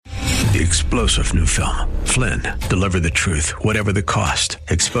The explosive new film, Flynn, deliver the truth, whatever the cost,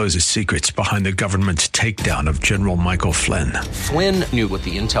 exposes secrets behind the government's takedown of General Michael Flynn. Flynn knew what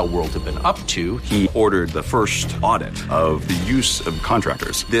the intel world had been up to. He ordered the first audit of the use of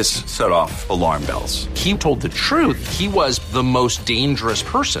contractors. This set off alarm bells. He told the truth. He was the most dangerous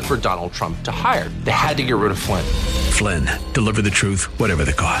person for Donald Trump to hire. They had to get rid of Flynn. Flynn, deliver the truth, whatever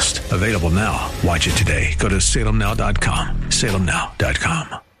the cost. Available now. Watch it today. Go to salemnow.com.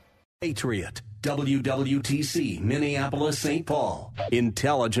 salemnow.com. Patriot, WWTC, Minneapolis, St. Paul.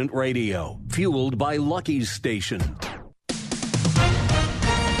 Intelligent radio, fueled by Lucky's Station.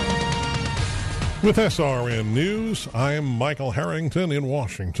 With SRN News, I'm Michael Harrington in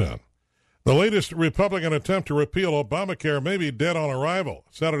Washington. The latest Republican attempt to repeal Obamacare may be dead on arrival.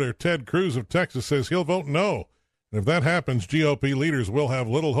 Senator Ted Cruz of Texas says he'll vote no. And if that happens, GOP leaders will have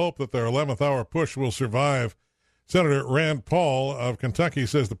little hope that their 11th hour push will survive. Senator Rand Paul of Kentucky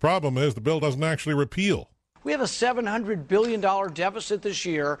says the problem is the bill doesn't actually repeal. We have a $700 billion deficit this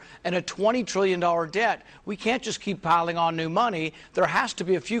year and a $20 trillion debt. We can't just keep piling on new money. There has to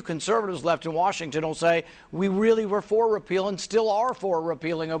be a few conservatives left in Washington who'll say we really were for repeal and still are for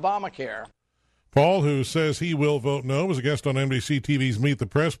repealing Obamacare. Paul, who says he will vote no, was a guest on NBC TV's Meet the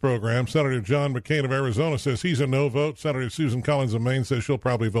Press program. Senator John McCain of Arizona says he's a no vote. Senator Susan Collins of Maine says she'll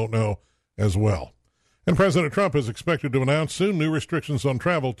probably vote no as well. And President Trump is expected to announce soon new restrictions on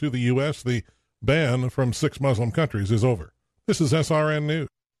travel to the U.S. The ban from 6 Muslim countries is over. This is SRN News.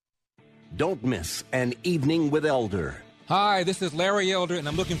 Don't miss An Evening with Elder. Hi, this is Larry Elder, and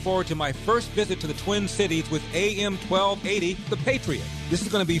I'm looking forward to my first visit to the Twin Cities with AM 1280, The Patriot. This is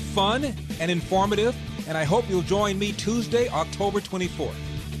going to be fun and informative, and I hope you'll join me Tuesday, October 24th.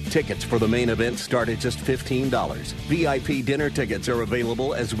 Tickets for the main event start at just $15. VIP dinner tickets are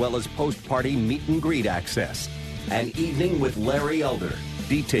available, as well as post-party meet and greet access. An Evening with Larry Elder.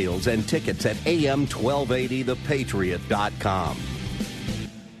 Details and tickets at am1280thepatriot.com.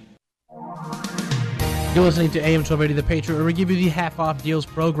 You're listening to AM 1280 The Patriot, where we give you the half-off deals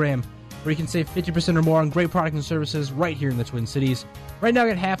program, where you can save 50% or more on great products and services right here in the Twin Cities. Right now,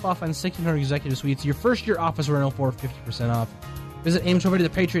 get half off on 1,600 executive suites. Your first-year office rental for 50% off. Visit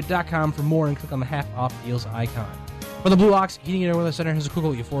am1280thepatriot.com for more and click on the half-off deals icon. For the Blue Ox Heating and Air Weather Center, here's a quick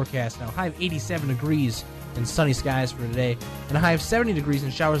look at your forecast. Now, high of 87 degrees and sunny skies for today, and a high of 70 degrees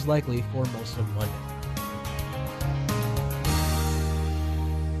and showers likely for most of Monday.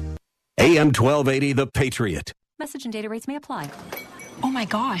 AM 1280 The Patriot. Message and data rates may apply. Oh my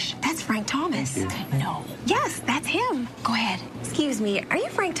gosh, that's Frank Thomas. No. Yes, that's him. Go ahead. Excuse me, are you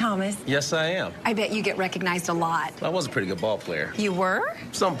Frank Thomas? Yes, I am. I bet you get recognized a lot. I was a pretty good ball player. You were?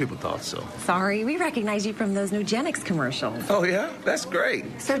 Some people thought so. Sorry, we recognize you from those Nugenix commercials. Oh, yeah? That's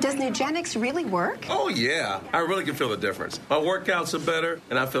great. So does Nugenix really work? Oh, yeah. I really can feel the difference. My workouts are better,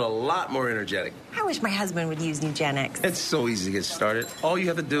 and I feel a lot more energetic. I wish my husband would use Nugenix. It's so easy to get started. All you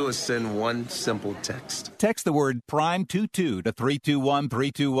have to do is send one simple text. Text the word PRIME22 to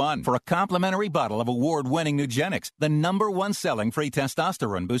 321321 for a complimentary bottle of award-winning Nugenix, the #1 selling free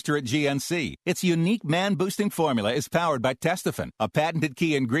testosterone booster at GNC. Its unique man-boosting formula is powered by Testofen, a patented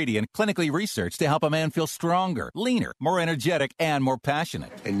key ingredient clinically researched to help a man feel stronger, leaner, more energetic, and more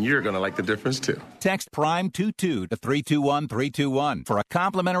passionate. And you're going to like the difference, too. Text PRIME22 to 321321 for a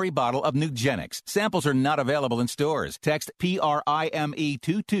complimentary bottle of Nugenix. Samples are not available in stores. Text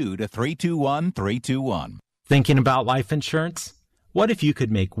PRIME22 to 321321. Thinking about life insurance? What if you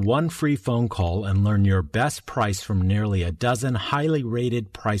could make one free phone call and learn your best price from nearly a dozen highly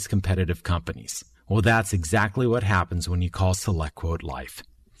rated, price-competitive companies? Well, that's exactly what happens when you call SelectQuote Life.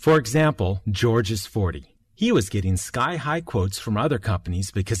 For example, George is 40. He was getting sky-high quotes from other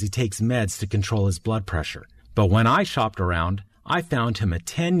companies because he takes meds to control his blood pressure. But when I shopped around, I found him a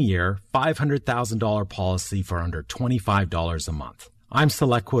 10-year, $500,000 policy for under $25 a month. I'm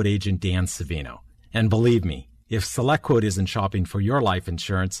SelectQuote agent Dan Savino. And believe me, if SelectQuote isn't shopping for your life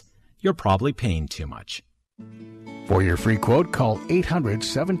insurance, you're probably paying too much. For your free quote, call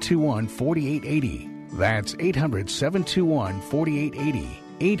 800-721-4880. That's 800-721-4880.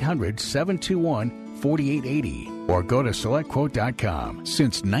 800-721-4880. Or go to SelectQuote.com.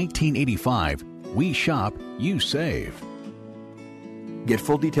 Since 1985, we shop, you save. Get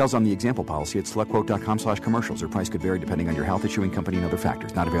full details on the example policy at SelectQuote.com/commercials. Or price could vary depending on your health, issuing company, and other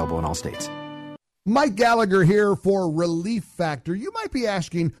factors. Not available in all states. Mike Gallagher here for Relief Factor. You might be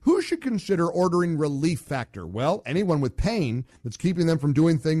asking, who should consider ordering Relief Factor? Well, anyone with pain that's keeping them from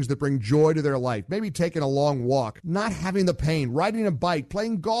doing things that bring joy to their life. Maybe taking a long walk, not having the pain, riding a bike,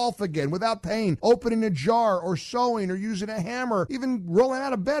 playing golf again without pain, opening a jar or sewing or using a hammer, even rolling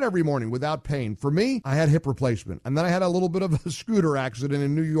out of bed every morning without pain. For me, I had hip replacement, and then I had a little bit of a scooter accident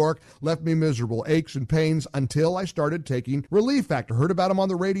in New York, left me miserable, aches and pains, until I started taking Relief Factor. Heard about them on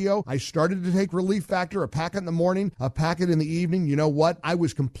the radio. I started to take Relief Factor, a packet in the morning, a packet in the evening. You know what? I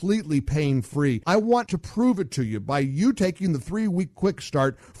was completely pain-free. I want to prove it to you by you taking the 3-week quick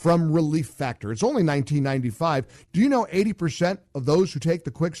start from Relief Factor. It's only $19.95. Do you know 80% of those who take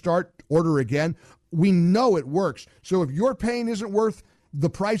the quick start order again? We know it works. So if your pain isn't worth the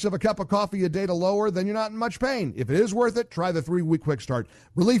price of a cup of coffee a day to lower, then you're not in much pain. If it is worth it, try the 3-week quick start.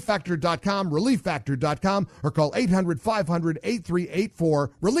 ReliefFactor.com, ReliefFactor.com, or call 800-500-8384,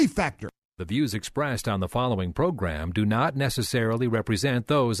 Relief Factor. The views expressed on the following program do not necessarily represent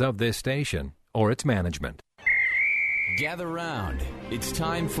those of this station or its management. Gather round. It's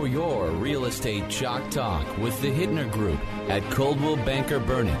time for your Real Estate Chalk Talk with the Hittner Group at Coldwell Banker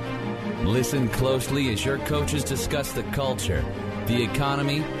Burnett. Listen closely as your coaches discuss the culture, the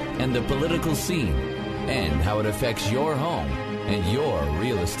economy, and the political scene, and how it affects your home and your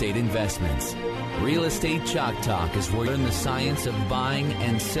real estate investments. Real Estate Chalk Talk is where you learn the science of buying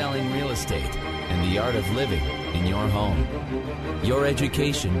and selling real estate and the art of living in your home. Your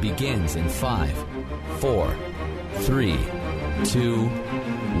education begins in 5, 4, 3, 2,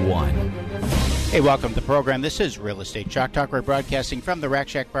 1. Hey, welcome to the program. This is Real Estate Chalk Talk. We're broadcasting from the Rack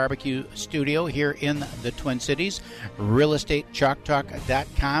Shack Barbecue studio here in the Twin Cities.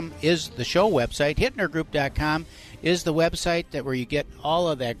 RealEstateChalkTalk.com is the show website. HittnerGroup.com is the website where you get all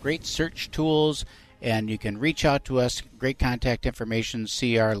of that great search tools, and you can reach out to us, great contact information,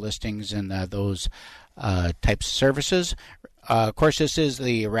 see our listings, and those types of services. Of course, this is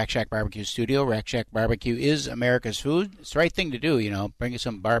the Rack Shack Barbecue studio. Rack Shack Barbecue is America's food. It's the right thing to do, you know, bring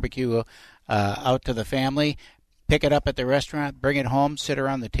some barbecue out to the family, pick it up at the restaurant, bring it home, sit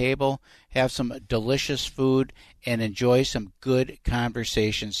around the table, have some delicious food, and enjoy some good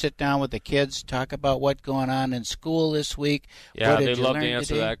conversation. Sit down with the kids, talk about what's going on in school this week. Yeah, they'd love to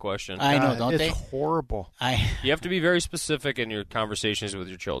answer that question. I know, don't they? It's horrible. You have to be very specific in your conversations with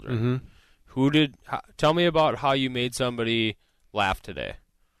your children. Mm-hmm. Tell me about how you made somebody laugh today.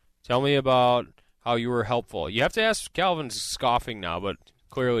 Tell me about how you were helpful. You have to ask. Calvin's scoffing now, but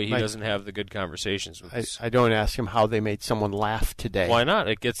clearly he doesn't have the good conversations with us. I don't ask him how they made someone laugh today. Why not?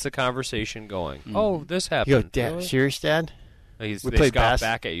 It gets the conversation going. Mm. Oh, this happened. You go, Dad, really? Serious, Dad? They scoff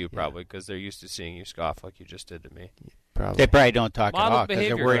back at you probably because they're used to seeing you scoff like you just did to me. Probably. They probably don't talk at all because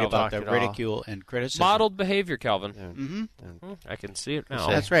they're worried about the ridicule and criticism. Modeled behavior, Calvin. Yeah. Mm-hmm. I can see it now.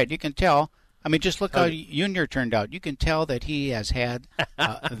 That's right. You can tell. I mean, just look how Junior turned out. You can tell that he has had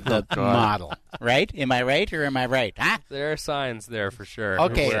the model, right? Am I right or am I right? Huh? There are signs there for sure.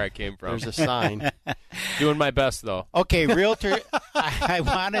 Okay. Where I came from. There's a sign. Doing my best, though. Okay, Realtor. I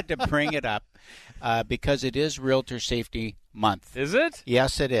wanted to bring it up because it is Realtor Safety Month. Is it?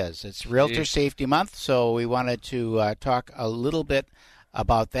 Yes, it is. It's Realtor Safety Month, so we wanted to talk a little bit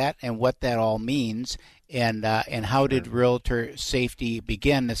about that and what that all means. And how did realtor safety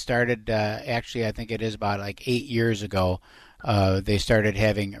begin? It started, actually, I think it is about like 8 years ago. They started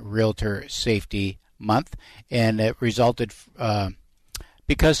having Realtor Safety Month, and it resulted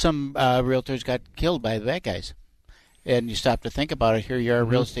because some realtors got killed by the bad guys. And you stop to think about it. Here you are, a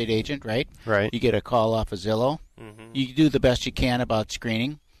real estate agent, right? Right. You get a call off of Zillow. Mm-hmm. You do the best you can about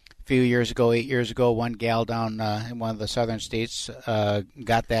screening. A few years ago, 8 years ago, one gal down in one of the southern states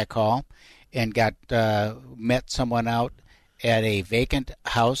got that call and met someone out at a vacant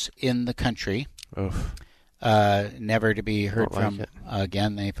house in the country. Oof. Never to be heard from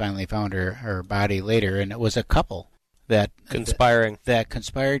again. They finally found her body later, and it was a couple that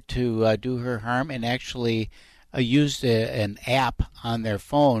conspired to do her harm, and actually used an app on their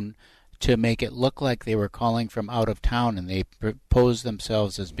phone to make it look like they were calling from out of town, and they posed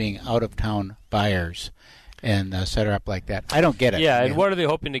themselves as being out of town buyers. And set her up like that. I don't get it. Yeah, and what are they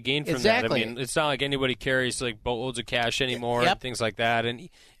hoping to gain from that? I mean, it's not like anybody carries like boatloads of cash anymore and things like that. And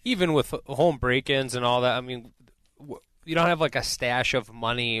even with home break-ins and all that, I mean, you don't have like a stash of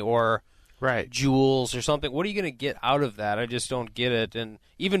money or jewels or something. What are you going to get out of that? I just don't get it. And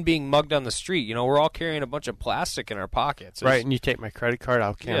even being mugged on the street, you know, we're all carrying a bunch of plastic in our pockets. Right, and you take my credit card,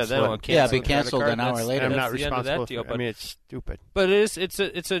 I'll cancel it. Then I'll cancel be canceled an hour later. I'm not responsible for it. I mean, it's stupid. But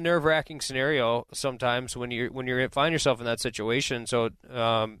it's a nerve-wracking scenario sometimes when you find yourself in that situation. So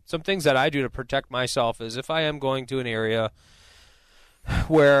some things that I do to protect myself is if I am going to an area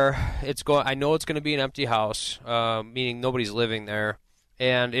where I know it's going to be an empty house, meaning nobody's living there,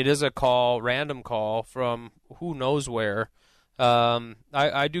 and it is a random call from who knows where.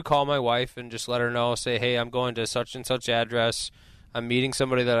 I do call my wife and just let her know, say, hey, I'm going to such and such address. I'm meeting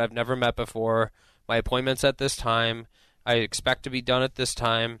somebody that I've never met before. My appointment's at this time. I expect to be done at this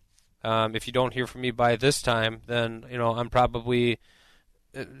time. If you don't hear from me by this time, then I'm probably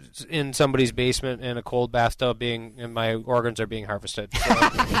in somebody's basement in a cold bathtub and my organs are being harvested.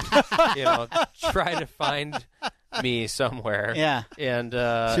 So, try to find me somewhere. Yeah. And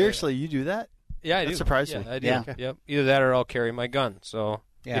seriously, you do that? Yeah, I do. That surprised me. I do. Yeah. Yep. Either that or I'll carry my gun. So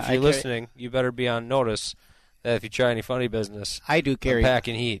if you're listening, you better be on notice that if you try any funny business, I do carry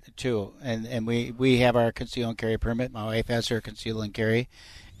packing heat too, and we have our conceal and carry permit. My wife has her conceal and carry,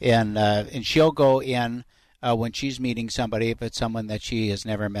 and she'll go in when she's meeting somebody. If it's someone that she has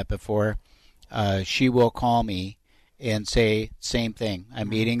never met before, she will call me and say same thing. I'm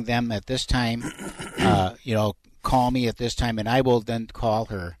meeting them at this time. Call me at this time, and I will then call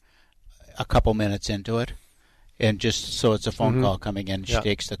her a couple minutes into it, and just so it's a phone call coming in. She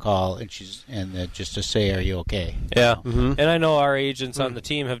takes the call, and just to say, "Are you okay?" Yeah, and I know our agents on the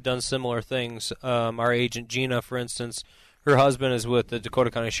team have done similar things. Our agent Gina, for instance, her husband is with the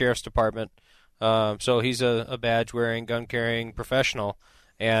Dakota County Sheriff's Department, so he's a badge-wearing, gun-carrying professional,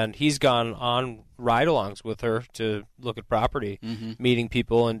 and he's gone on ride-alongs with her to look at property, meeting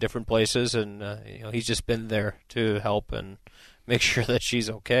people in different places, and he's just been there to help and make sure that she's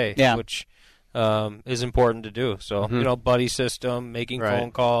okay, which is important to do. So, buddy system, making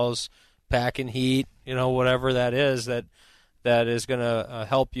phone calls, packing heat, whatever that is that is going to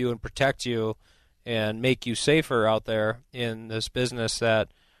help you and protect you and make you safer out there in this business that,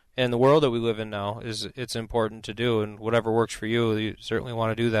 in the world that we live in now, it's important to do. And whatever works for you, you certainly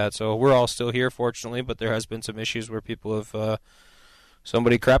want to do that. So we're all still here, fortunately, but there has been some issues where people have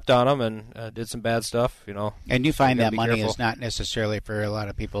somebody crept on them and did some bad stuff, And you find that money is not necessarily for a lot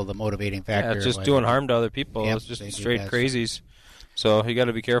of people the motivating factor. Yeah, it's just doing harm to other people. Yep, it's just straight crazies. So you got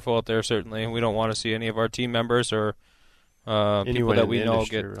to be careful out there, certainly. We don't want to see any of our team members or people that we know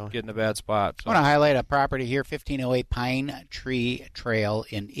get in a bad spot. So. I want to highlight a property here, 1508 Pine Tree Trail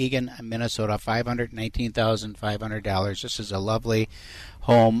in Eagan, Minnesota, $519,500. This is a lovely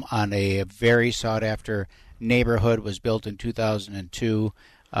home on a very sought-after neighborhood. Was built in 2002.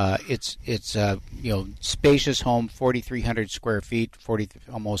 It's spacious home, 4,300 square feet,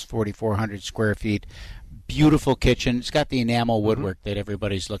 almost 4,400 square feet. Beautiful kitchen. It's got the enamel woodwork that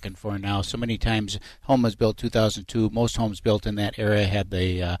everybody's looking for now. So many times, home was built 2002. Most homes built in that area had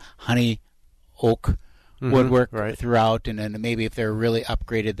the honey oak woodwork throughout, and then maybe if they're really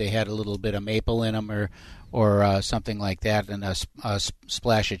upgraded, they had a little bit of maple in them or something like that, and a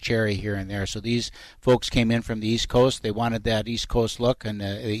splash of cherry here and there. So these folks came in from the East Coast. They wanted that East Coast look, and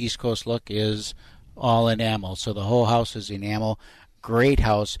the East Coast look is all enamel. So the whole house is enamel. Great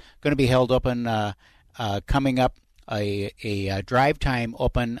house. Going to be held open coming up, a drive time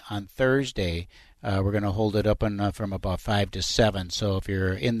open on Thursday. We're going to hold it open from about 5 to 7. So if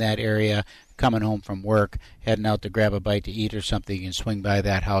you're in that area, coming home from work, heading out to grab a bite to eat or something, you can swing by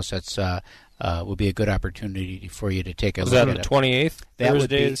that house. That's will be a good opportunity for you to take a look at it. Is that the 28th?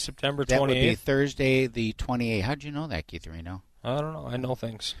 Thursday, September 28th? That would be Thursday the 28th. How'd you know that, Keith Reno? I don't know. I know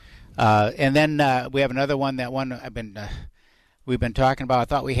things. And then we have another one. That one we've been talking about. I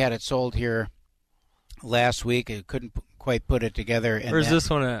thought we had it sold here last week. I couldn't quite put it together. And where's this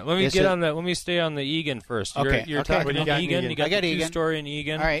one at? Let me get on that. Let me stay on the Eagan first. You're talking about Eagan. You got the two-story in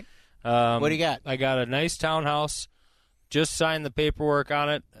Eagan. All right. What do you got? I got a nice townhouse. Just signed the paperwork on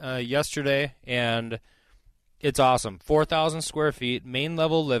it yesterday, and it's awesome. 4,000 square feet, main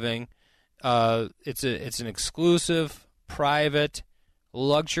level living. It's an exclusive, private,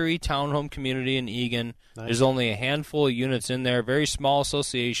 luxury townhome community in Eagan. Nice. There's only a handful of units in there. Very small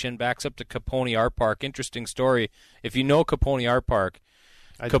association. Backs up to Capone Art Park. Interesting story. If you know Capone Art Park,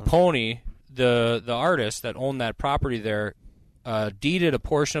 Capone, the artist that owned that property there, deeded a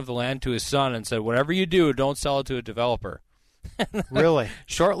portion of the land to his son and said, whatever you do, don't sell it to a developer. Really?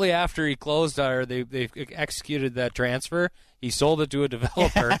 Shortly after he closed, or they executed that transfer, he sold it to a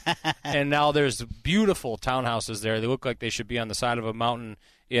developer, and now there's beautiful townhouses there. They look like they should be on the side of a mountain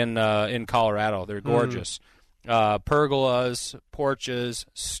in Colorado. They're gorgeous. Pergolas, porches,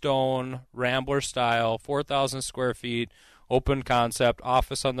 stone, Rambler style, 4,000 square feet, open concept,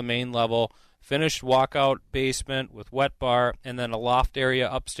 office on the main level, finished walkout basement with wet bar, and then a loft area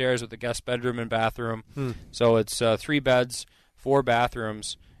upstairs with a guest bedroom and bathroom. So it's 3 beds, 4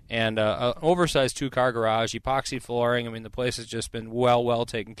 bathrooms, and an oversized 2-car garage, epoxy flooring. I mean, the place has just been well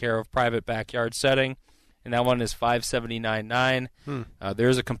taken care of. Private backyard setting, and that one is $579,900.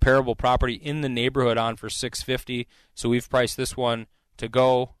 There's a comparable property in the neighborhood on for $650,000, so we've priced this one to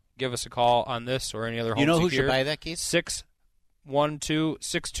go. Give us a call on this or any other home. You know who should buy that, Keith?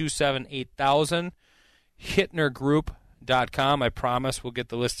 612-627-8000. HittnerGroup.com. I promise we'll get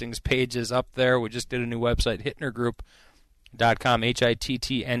the listings pages up there. We just did a new website, HittnerGroup.com,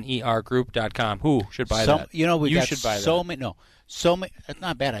 HITTNER Group.com. Who should buy that? You know, we got should buy so that. many. No, so many. That's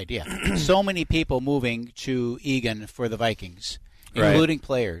not a bad idea. So many people moving to Eagan for the Vikings, including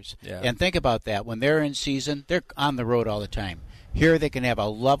players. Yeah. And think about that. When they're in season, they're on the road all the time. Here they can have a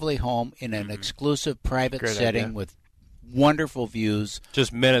lovely home in an exclusive private setting with wonderful views.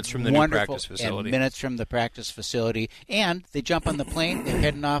 Just minutes from the new practice facility. And minutes from the practice facility. And they jump on the plane. They're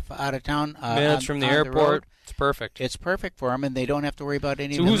heading off out of town. Minutes from the airport. It's perfect. It's perfect for them, and they don't have to worry about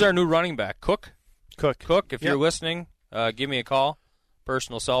any. So who's our new running back? Cook? Cook. If you're listening, give me a call.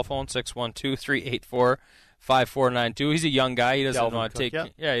 Personal cell phone, 612-384-5492. He's a young guy. He doesn't want to take.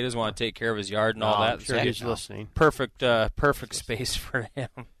 Yeah, he doesn't want to take care of his yard and all that. I'm sure he's listening. Perfect space for him.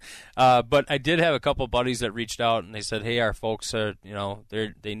 But I did have a couple buddies that reached out and they said, "Hey, our folks are,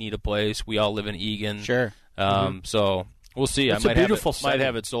 they need a place. We all live in Eagan. Sure. So we'll see. It's I might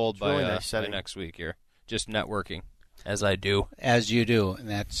have it sold by, really nice by next week here. Just networking." As I do. As you do. And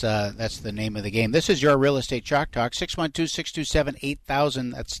that's the name of the game. This is your Real Estate Chalk Talk.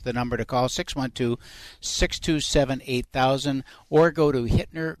 612-627-8000. That's the number to call. 612-627-8000. Or go to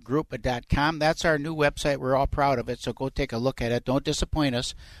HittnerGroup.com. That's our new website. We're all proud of it, so go take a look at it. Don't disappoint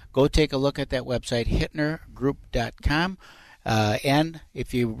us. Go take a look at that website, HittnerGroup.com. And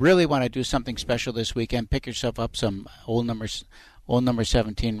if you really want to do something special this weekend, pick yourself up some old number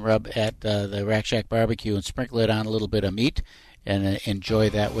 17 rub at the Rack Shack Barbecue and sprinkle it on a little bit of meat and enjoy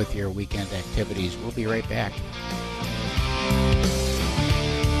that with your weekend activities. We'll be right back.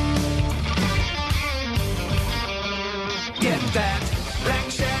 Get that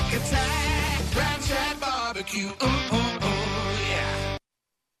Rack Shack attack, Rack Shack Barbecue, yeah.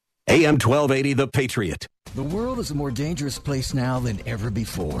 AM 1280, The Patriot. The world is a more dangerous place now than ever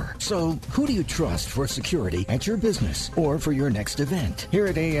before. So, who do you trust for security at your business or for your next event? Here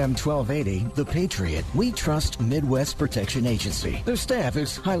at AM 1280, The Patriot, we trust Midwest Protection Agency. Their staff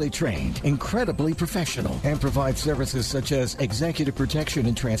is highly trained, incredibly professional, and provides services such as executive protection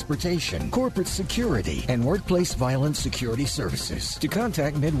and transportation, corporate security, and workplace violence security services. To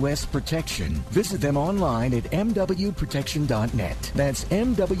contact Midwest Protection, visit them online at mwprotection.net. That's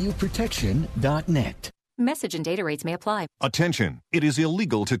mwprotection.net. Message and data rates may apply. Attention! It is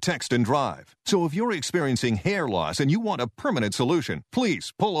illegal to text and drive. So if you're experiencing hair loss and you want a permanent solution,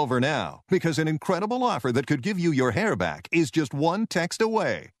 please pull over now, because an incredible offer that could give you your hair back is just one text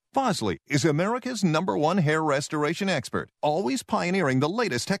away. Bosley is America's #1 hair restoration expert, always pioneering the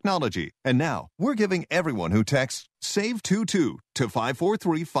latest technology. And now, we're giving everyone who texts SAVE22 to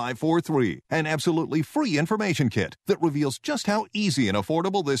 543-543 an absolutely free information kit that reveals just how easy and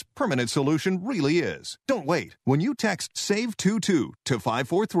affordable this permanent solution really is. Don't wait. When you text SAVE22 to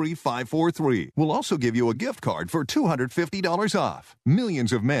 543-543, we'll also give you a gift card for $250 off.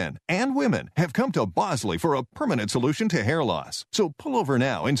 Millions of men and women have come to Bosley for a permanent solution to hair loss. So pull over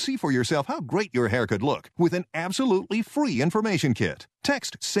now and see for yourself how great your hair could look with an absolutely free information kit.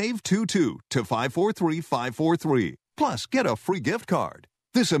 Text SAVE22 to 543-543. Plus, get a free gift card.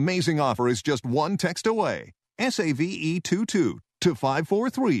 This amazing offer is just one text away. SAVE22 to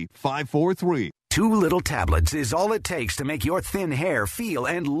 543-543. 2 little tablets is all it takes to make your thin hair feel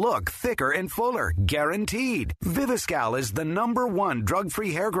and look thicker and fuller, guaranteed. Viviscal is the #1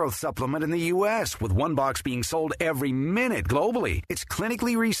 drug-free hair growth supplement in the U.S., with one box being sold every minute globally. It's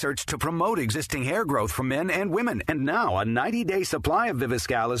clinically researched to promote existing hair growth for men and women. And now a 90-day supply of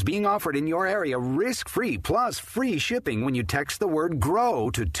Viviscal is being offered in your area risk-free, plus free shipping when you text the word GROW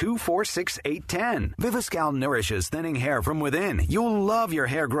to 246-810. Viviscal nourishes thinning hair from within. You'll love your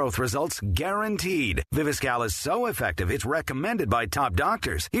hair growth results, guaranteed. Viviscal is so effective, it's recommended by top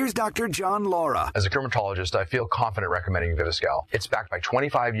doctors. Here's Dr. John Laura. As a dermatologist, I feel confident recommending Viviscal. It's backed by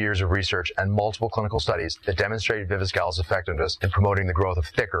 25 years of research and multiple clinical studies that demonstrate Viviscal's effectiveness in promoting the growth of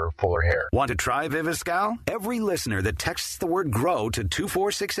thicker, fuller hair. Want to try Viviscal? Every listener that texts the word GROW to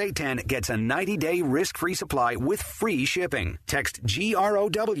 246-810 gets a 90-day risk-free supply with free shipping. Text GROW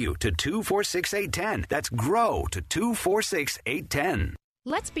to 246-810. That's GROW to 246-810.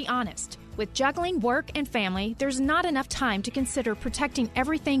 Let's be honest. With juggling work and family, there's not enough time to consider protecting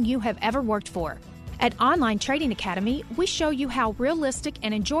everything you have ever worked for. At Online Trading Academy, we show you how realistic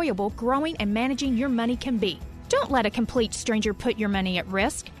and enjoyable growing and managing your money can be. Don't let a complete stranger put your money at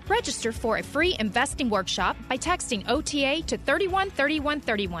risk. Register for a free investing workshop by texting OTA to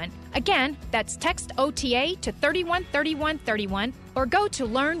 313131. Again, that's text OTA to 313131 or go to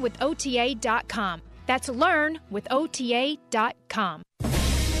learnwithota.com. That's learnwithota.com.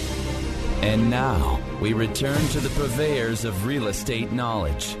 And now, we return to the purveyors of real estate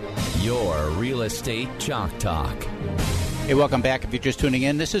knowledge, your Real Estate Chalk Talk. Hey, welcome back. If you're just tuning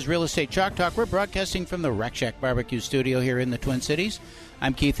in, this is Real Estate Chalk Talk. We're broadcasting from the Rack Shack Barbecue Studio here in the Twin Cities.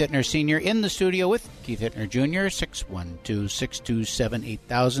 I'm Keith Hittner Sr. in the studio with Keith Hittner Jr.,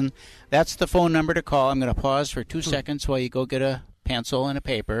 612-627-8000. That's the phone number to call. I'm going to pause for 2 seconds while you go get a pencil and a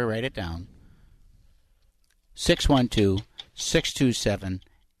paper. Write it down.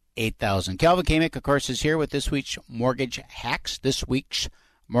 612-627-8000. Calvin Kamick, of course, is here with this week's Mortgage Hacks.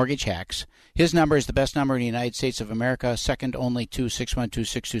 His number is the best number in the United States of America, second only to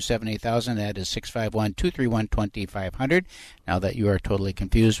 612-627-8000. That is 651-231-2500. Now that you are totally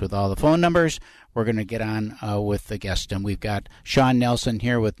confused with all the phone numbers, we're going to get on with the guest. And we've got Sean Nelson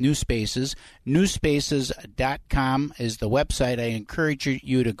here with New Spaces. Newspaces.com is the website. I encourage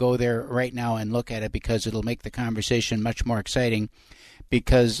you to go there right now and look at it because it'll make the conversation much more exciting,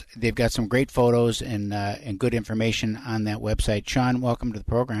 because they've got some great photos and good information on that website. Sean, welcome to the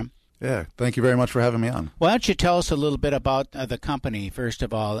program. Yeah, thank you very much for having me on. Why don't you tell us a little bit about the company, first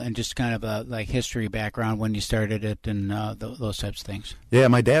of all, and just kind of a history background, when you started it and those types of things. Yeah,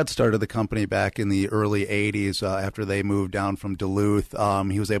 my dad started the company back in the early 80s after they moved down from Duluth.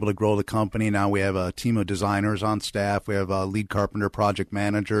 He was able to grow the company. Now we have a team of designers on staff. We have lead carpenter project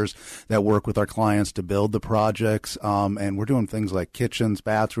managers that work with our clients to build the projects. And we're doing things like kitchens,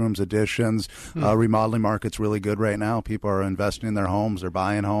 bathrooms, additions. Remodeling market's really good right now. People are investing in their homes. They're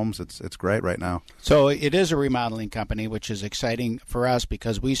buying homes. It's great right now. So it is a remodeling company, which is exciting for us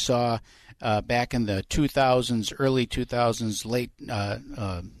because we saw back in the 2000s, early 2000s, late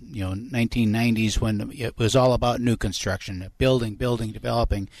 1990s, when it was all about new construction, building,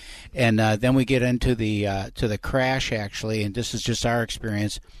 developing, and then we get into the crash actually, and this is just our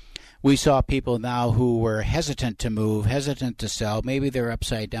experience. We saw people now who were hesitant to move, hesitant to sell. Maybe they're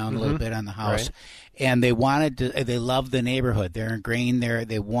upside down a little bit on the house, right. And they love the neighborhood. They're ingrained there.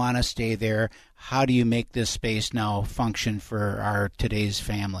 They want to stay there. How do you make this space now function for our today's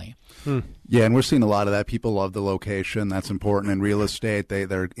family? Yeah, and we're seeing a lot of that. People love the location. That's important in real estate.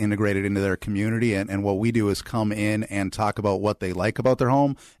 They're integrated into their community, and what we do is come in and talk about what they like about their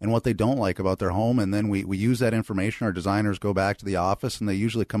home and what they don't like about their home, and then we use that information. Our designers go back to the office, and they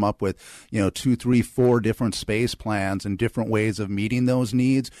usually come up with 2, 3, 4 different space plans and different ways of meeting those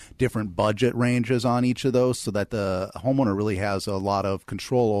needs, different budget ranges on each of those, so that the homeowner really has a lot of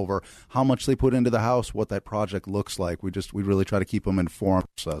control over how much they put into the house, what that project looks like. We really try to keep them informed.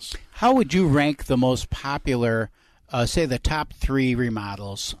 How would you rank the most popular, say the top 3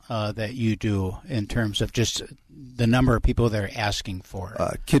 remodels that you do in terms of just the number of people they're asking for?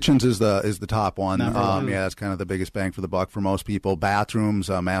 Kitchens is the top one. Yeah, that's kind of the biggest bang for the buck for most people. Bathrooms,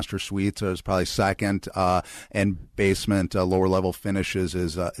 master suites is probably second, and basement, lower level finishes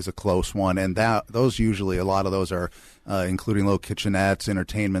is a close one. And those usually, a lot of those are including little kitchenettes,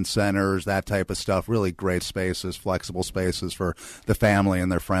 entertainment centers, that type of stuff. Really great spaces, flexible spaces for the family and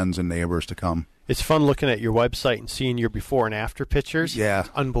their friends and neighbors to come. It's fun looking at your website and seeing your before and after pictures. Yeah. It's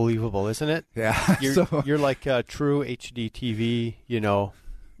unbelievable, isn't it? Yeah. You're like a true HD TV,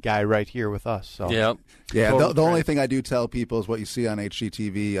 guy right here with us. So. Yep. Yeah, the only thing I do tell people is what you see on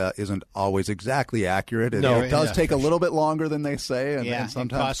HGTV isn't always exactly accurate. It does take a little bit longer than they say, and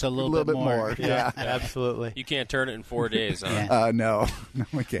sometimes it costs a little bit more. Yeah, absolutely. You can't turn it in 4 days. Huh? No,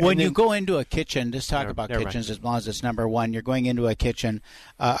 we can't. When you go into a kitchen, just talk about kitchens as long as it's number one. You're going into a kitchen.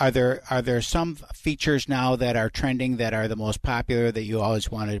 Are there some features now that are trending that are the most popular that you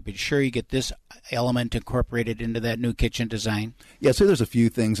always wanted to be sure you get this element incorporated into that new kitchen design? Yeah, so there's a few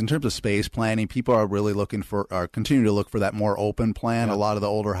things. In terms of space planning, people are really continue to look for that more open plan. Yeah. A lot of the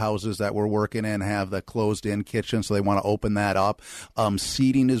older houses that we're working in have the closed-in kitchen, so they want to open that up.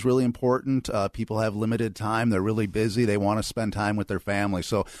 Seating is really important. People have limited time. They're really busy. They want to spend time with their family.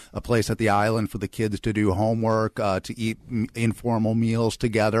 So a place at the island for the kids to do homework, to eat informal meals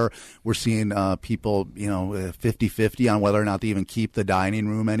together. We're seeing people, 50-50 on whether or not they even keep the dining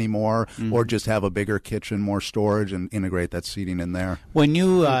room anymore or just have a bigger kitchen, more storage, and integrate that seating in there. When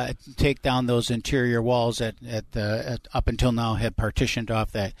you you take down those interior walls that up until now had partitioned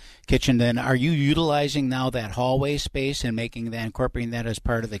off that kitchen, then are you utilizing now that hallway space and incorporating that as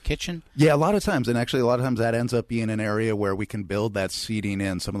part of the kitchen? Yeah, a lot of times, and actually a lot of times that ends up being an area where we can build that seating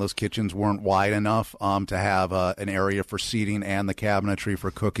in. Some of those kitchens weren't wide enough to have an area for seating and the cabinetry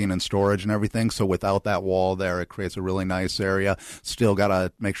for cooking and storage and everything. So without that wall there, it creates a really nice area. Still got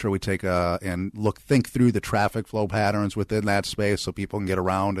to make sure we think through the traffic flow patterns within that space so people can get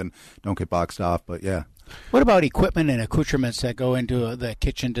around and don't get boxed off. But yeah. What about equipment and accoutrements that go into the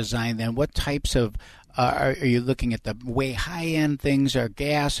kitchen design then? What types of are you looking at the way high-end things are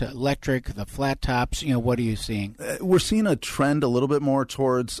gas, electric, the flat tops? What are you seeing? We're seeing a trend a little bit more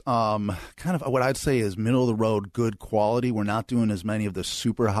towards kind of what I'd say is middle-of-the-road, good quality. We're not doing as many of the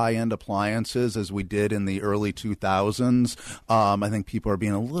super high-end appliances as we did in the early 2000s. I think people are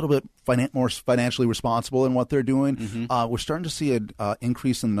being a little bit more financially responsible in what they're doing. Mm-hmm. We're starting to see an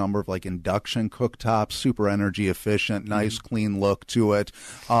increase in the number of like induction cooktops, super energy efficient, nice, clean look to it.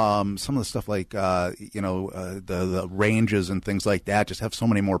 Some of the stuff like the ranges and things like that just have so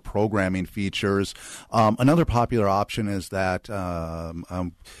many more programming features. Another popular option is that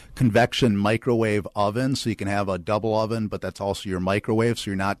convection microwave oven, so you can have a double oven, but that's also your microwave,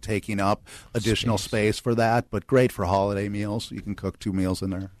 so you're not taking up additional space for that. But great for holiday meals. You can cook 2 meals in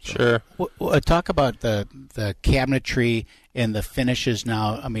there. So. Sure. Talk about the cabinetry and the finishes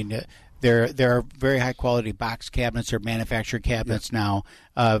now. I mean, there are very high quality box cabinets or manufactured cabinets now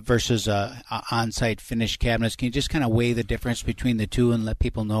versus on-site finished cabinets. Can you just kind of weigh the difference between the two and let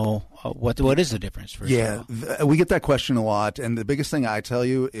people know what is the difference? We get that question a lot, and the biggest thing I tell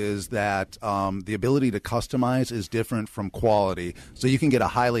you is that the ability to customize is different from quality. So you can get a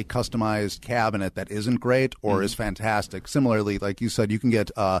highly customized cabinet that isn't great or is fantastic. Similarly, like you said, you can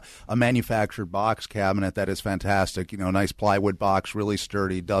get a manufactured box cabinet that is fantastic. Nice plywood box, really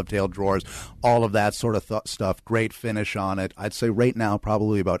sturdy, dovetail drawers, all of that sort of stuff. Great finish on it. I'd say right now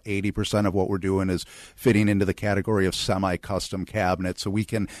probably about 80% of what we're doing is fitting into the category of semi-custom cabinets. So we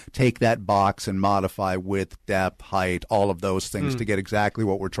can take that box and modify width, depth, height, all of those things to get exactly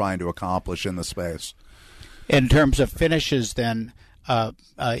what we're trying to accomplish in the space. In terms of finishes then,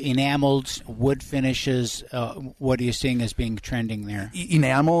 enameled, wood finishes, what are you seeing as being trending there?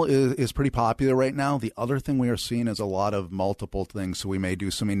 Enamel is pretty popular right now. The other thing we are seeing is a lot of multiple things. So we may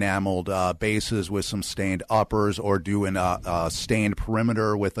do some enameled bases with some stained uppers, or do a stained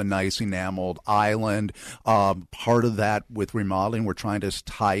perimeter with a nice enameled island. Part of that with remodeling, we're trying to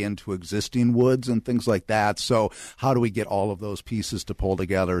tie into existing woods and things like that. So how do we get all of those pieces to pull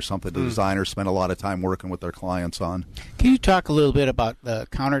together? Something the designers spend a lot of time working with their clients on. Can you talk a little bit about the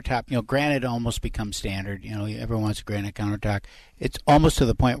countertop? Granite almost becomes standard. Everyone wants a granite countertop. It's almost to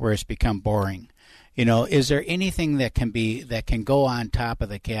the point where it's become boring. Is there anything that can go on top of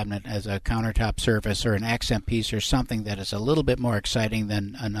the cabinet as a countertop surface or an accent piece or something that is a little bit more exciting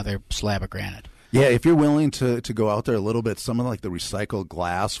than another slab of granite? Yeah, if you're willing to go out there a little bit, some of the recycled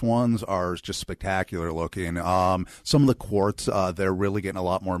glass ones are just spectacular looking. Some of the quartz, they're really getting a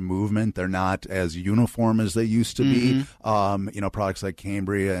lot more movement. They're not as uniform as they used to be. Products like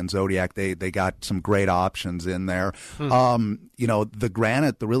Cambria and Zodiac, they got some great options in there. The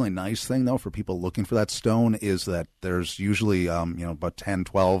granite, the really nice thing, though, for people looking for that stone is that there's usually, about 10,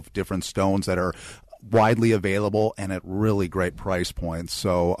 12 different stones that are widely available and at really great price points.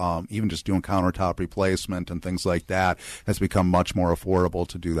 So even just doing countertop replacement and things like that has become much more affordable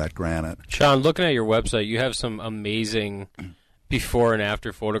to do that granite. Sean, looking at your website, you have some amazing before and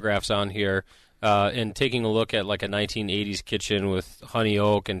after photographs on here. And taking a look at like a 1980s kitchen with honey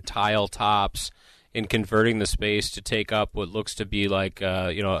oak and tile tops, and converting the space to take up what looks to be like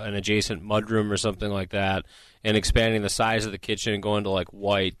an adjacent mudroom or something like that, and expanding the size of the kitchen and going to like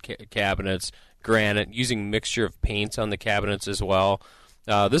white cabinets, granite, using mixture of paints on the cabinets as well.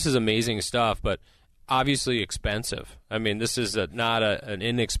 This is amazing stuff, but obviously expensive. I mean, this is not an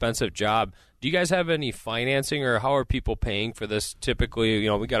inexpensive job. Do you guys have any financing, or how are people paying for this typically?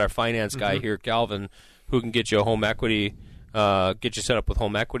 We got our finance guy here, Calvin, who can get you a home equity, get you set up with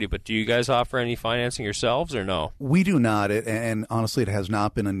home equity, but do you guys offer any financing yourselves or no? We do not, and honestly, it has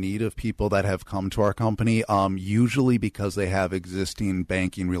not been a need of people that have come to our company, usually because they have existing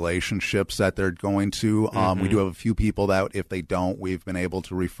banking relationships that they're going to. We do have a few people that, if they don't, we've been able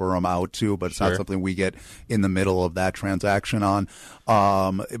to refer them out to, but it's not something we get in the middle of that transaction on.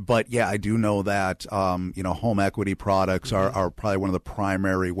 But yeah, I do know that home equity products are probably one of the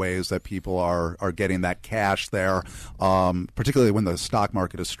primary ways that people are getting that cash there. particularly when the stock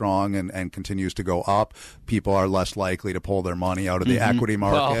market is strong and continues to go up, people are less likely to pull their money out of the equity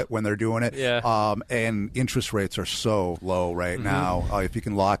market when they're doing it. Yeah. And interest rates are so low right now. If you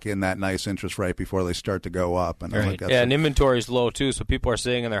can lock in that nice interest rate before they start to go up. And and inventory is low, too, so people are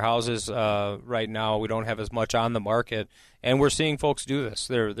staying in their houses right now. We don't have as much on the market, and we're seeing folks do this.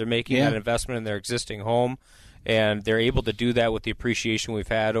 They're making that investment in their existing home, and they're able to do that with the appreciation we've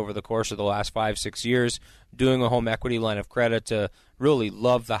had over the course of the last 5-6 years, doing a home equity line of credit to really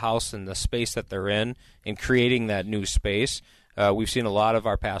love the house and the space that they're in and creating that new space. We've seen a lot of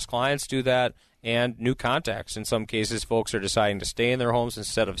our past clients do that, and new contacts. In some cases, folks are deciding to stay in their homes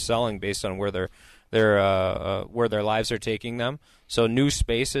instead of selling based on where where their lives are taking them. So New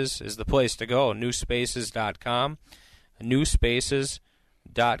Spaces is the place to go. Newspaces.com.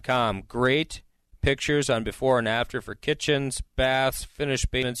 Newspaces.com. Great pictures on before and after for kitchens, baths, finished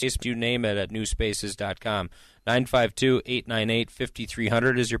basements, you name it at newspaces.com.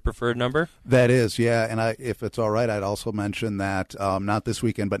 952-898-5300 is your preferred number? That is, yeah. And if it's all right, I'd also mention that not this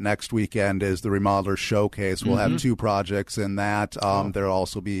weekend, but next weekend is the Remodeler Showcase. We'll have 2 projects in that. There'll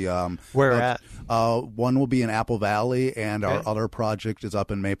also be... Where at? One will be in Apple Valley, and our other project is up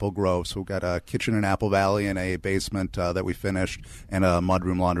in Maple Grove. So we've got a kitchen in Apple Valley and a basement that we finished, and a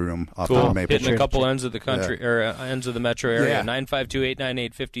mudroom, laundry room up in Maple Grove. Hitting a couple ends of the country, or ends of the metro area.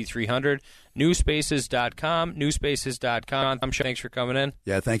 952-898-5300. Newspaces.com. Newspaces.com. Thanks for coming in.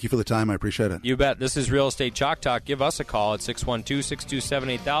 Yeah, thank you for the time. I appreciate it. You bet. This is Real Estate Chalk Talk. Give us a call at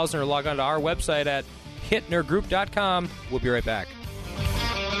 612-627-8000 or log on to our website at hittnergroup.com. We'll be right back.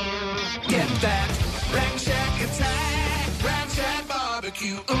 Get that Rack Shack attack, Rack Shack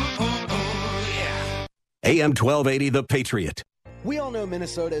barbecue, yeah. AM 1280, The Patriot. We all know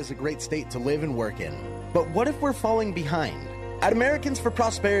Minnesota is a great state to live and work in. But what if we're falling behind? At Americans for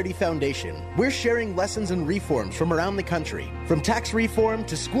Prosperity Foundation, we're sharing lessons and reforms from around the country, from tax reform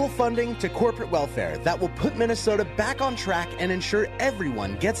to school funding to corporate welfare, that will put Minnesota back on track and ensure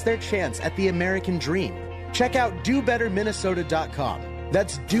everyone gets their chance at the American dream. Check out DoBetterMinnesota.com.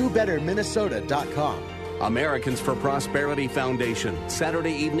 That's DoBetterMinnesota.com. Americans for Prosperity Foundation,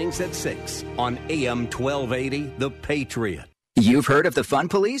 Saturday evenings at 6 on AM 1280, The Patriot. You've heard of the Fun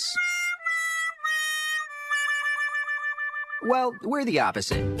Police? Well, we're the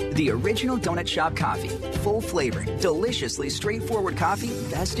opposite. The original Donut Shop coffee. Full flavored, deliciously straightforward coffee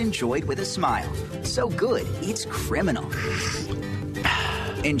best enjoyed with a smile. So good, it's criminal.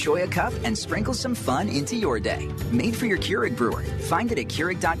 Enjoy a cup and sprinkle some fun into your day. Made for your Keurig brewer. Find it at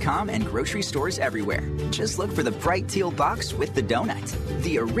Keurig.com and grocery stores everywhere. Just look for the bright teal box with the donut.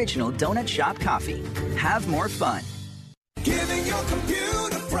 The original Donut Shop coffee. Have more fun. Giving your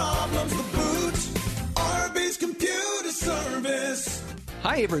computer problems the boot. RB's Computer Service.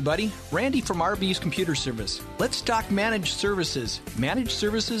 Hi, everybody. Randy from RB's Computer Service. Let's talk managed services. Managed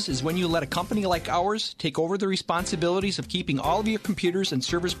services is when you let a company like ours take over the responsibilities of keeping all of your computers and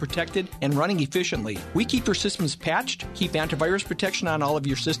servers protected and running efficiently. We keep your systems patched, keep antivirus protection on all of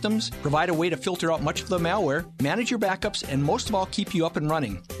your systems, provide a way to filter out much of the malware, manage your backups, and most of all, keep you up and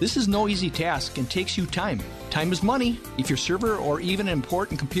running. This is no easy task and takes you time. Time is money. If your server or even an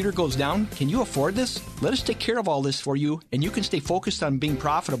important computer goes down, can you afford this? Let us take care of all this for you, and you can stay focused on being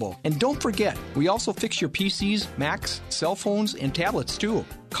profitable. And don't forget, we also fix your PCs, Macs, cell phones, and tablets too.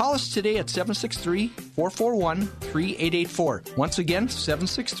 Call us today at 763-441-3884. Once again,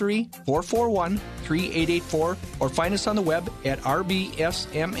 763-441-3884, or find us on the web at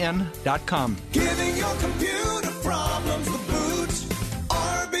rbsmn.com. Giving your computer problems the boot.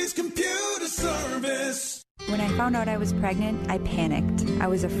 RB's Computer Service. When I found out I was pregnant, I panicked. I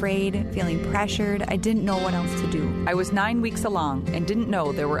was afraid, feeling pressured. I didn't know what else to do. I was 9 weeks along and didn't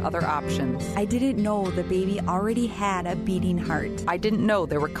know there were other options. I didn't know the baby already had a beating heart. I didn't know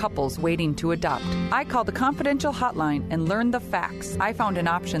there were couples waiting to adopt. I called the confidential hotline and learned the facts. I found an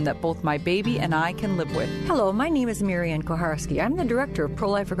option that both my baby and I can live with. Hello, my name is Marianne Koharski. I'm the director of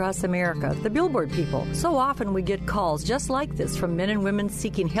Pro-Life Across America, the Billboard people. So often we get calls just like this from men and women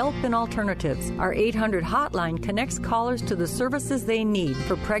seeking help and alternatives. Our 800 hotline connects callers to the services they need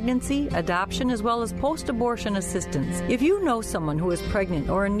for pregnancy, adoption, as well as post-abortion assistance. If you know someone who is pregnant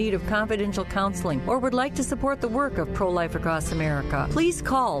or in need of confidential counseling or would like to support the work of Pro-Life Across America, please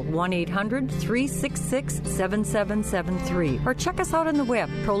call 1-800-366-7773 or check us out on the web,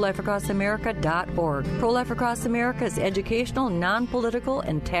 prolifeacrossamerica.org. Pro-Life Across America is educational, non-political,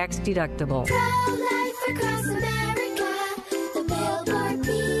 and tax-deductible. Pro-Life Across America, the Billboard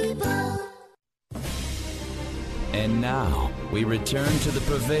people. And now, we return to the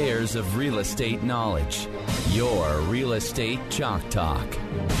purveyors of real estate knowledge. Your Real Estate Chalk Talk.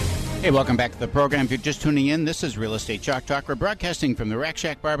 Hey, welcome back to the program. If you're just tuning in, this is Real Estate Chalk Talk. We're broadcasting from the Rack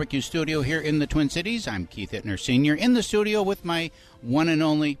Shack Barbecue Studio here in the Twin Cities. I'm Keith Hittner Sr. in the studio with my one and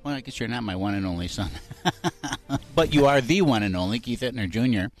only, well, I guess you're not my one and only son, but you are the one and only Keith Hittner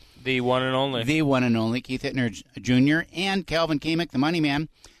Jr. The one and only. The one and only Keith Hittner Jr. and Calvin Kamick, the money man.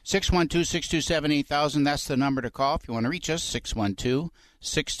 612-627-8000. That's the number to call if you want to reach us,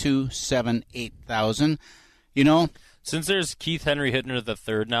 612-627-8000. You know, since there's Keith Henry Hittner the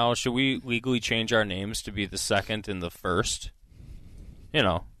third now, should we legally change our names to be the second and the first? You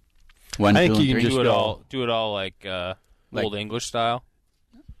know, one, I two, think you and can three. do it all like Old English style.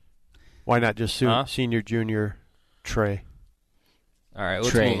 Why not just senior, junior, Trey? All right,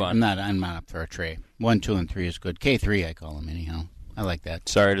 let's Trey. move on. I'm not up for a Trey. 1, 2, and 3 is good. K3, I call him anyhow. I like that.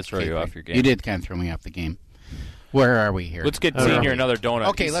 Sorry to throw K3. you off your game. You did kind of throw me off the game. Where are we here? Let's get Senior another donut.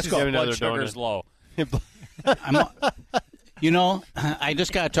 Okay, let's go. Blood sugar's low. You know, I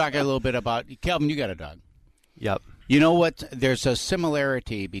just got to talk a little bit about Kelvin. You got a dog. Yep. You know what? There's a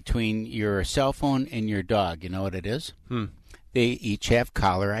similarity between your cell phone and your dog. You know what it is? They each have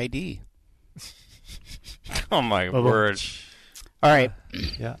caller ID. Oh my word! All right.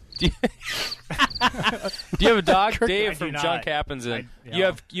 Yeah. Do you have a dog? Kirk, Dave I from do Junk not. Happens in.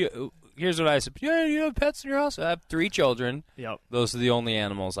 Yeah. Here's what I said. Yeah, you have pets in your house? I have 3 children. Yep. Those are the only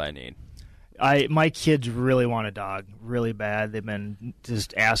animals I need. My kids really want a dog, really bad. They've been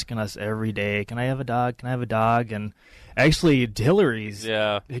just asking us every day, "Can I have a dog? Can I have a dog?" And actually, Hillary's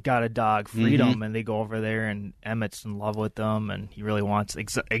got a dog, Freedom, and they go over there, and Emmett's in love with them, and he really wants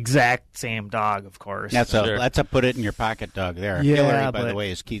exact same dog, of course. That's a put it in your pocket dog there. Yeah, Hillary, by the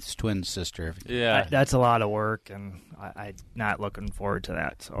way, is Keith's twin sister. Yeah, that's a lot of work, and I'm not looking forward to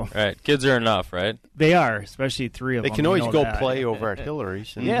that. So, right, kids are enough, right? They are, especially 3 of them. They can always know go that. play over at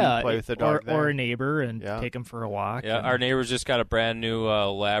Hillary's and play with the dog or a neighbor and take them for a walk. Yeah, our neighbors just got a brand new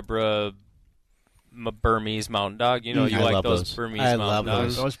Labra Burmese mountain dog. You know, you like those Burmese mountain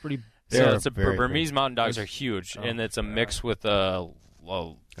dogs. Those pretty. So it's Burmese mountain dogs are huge, and it's a mix with a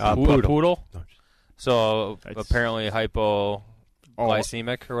poodle. So apparently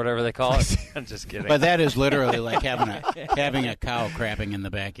hypoglycemic or whatever they call it. I'm just kidding. But that is literally like having a cow crapping in the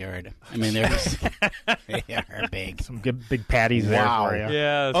backyard. I mean, they are big. Some good big patties there for you.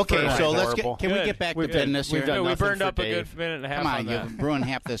 Yeah. Okay, so can we get back to business here? We burned up a good minute and a half. Come on, that. you've ruined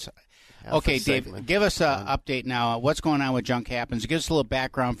half this. Okay, Dave, give us an update now. What's going on with Junk Happens? Give us a little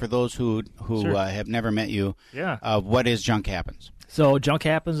background for those who have never met you. Yeah. What is Junk Happens? So Junk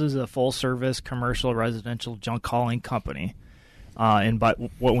Happens is a full-service commercial residential junk hauling company. And by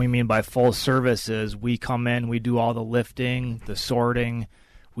what we mean by full service is we come in, we do all the lifting, the sorting.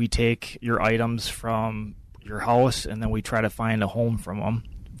 We take your items from your house, and then we try to find a home for them.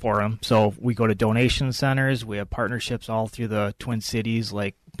 So we go to donation centers. We have partnerships all through the Twin Cities,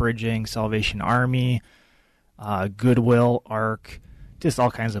 like Bridging, Salvation Army, Goodwill, ARC, just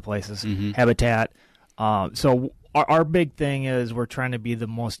all kinds of places, Habitat. So our big thing is we're trying to be the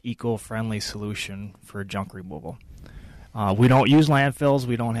most eco-friendly solution for junk removal. We don't use landfills.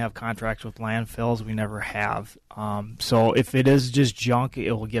 We don't have contracts with landfills. We never have. So if it is just junk,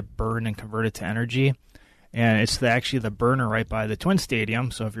 it will get burned and converted to energy. And it's actually the burner right by the Twins Stadium.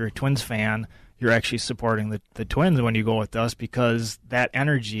 So if you're a Twins fan, you're actually supporting the Twins when you go with us, because that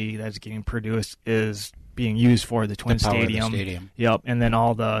energy that's getting produced is being used for the Twin Stadium. Yep, and then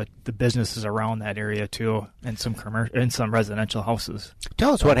all the businesses around that area too, and some some residential houses.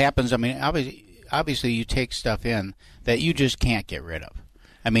 Tell us what happens. I mean, obviously you take stuff in that you just can't get rid of.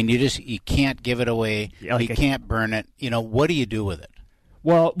 I mean, you can't give it away. You can't burn it. You know, what do you do with it?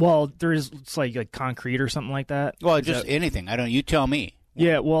 Well, it's like concrete or something like that. Well, just anything. You tell me.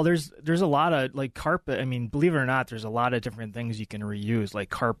 Yeah, well, there's a lot of like carpet. I mean, believe it or not, there's a lot of different things you can reuse. Like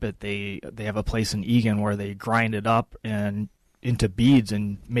carpet, they have a place in Egan where they grind it up and into beads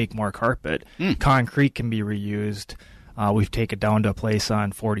and make more carpet. Concrete can be reused. We've taken it down to a place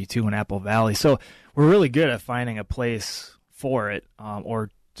on 42 in Apple Valley. So we're really good at finding a place for it,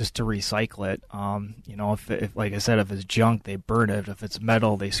 or just to recycle it. If like I said, if it's junk, they burn it. If it's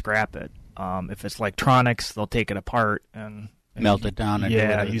metal, they scrap it. If it's electronics, they'll take it apart and melt it down. And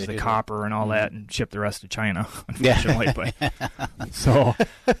use the copper and all that, and ship the rest to China. Unfortunately, so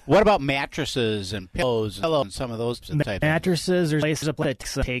what about mattresses and pillows and some of those type mattresses? There's places that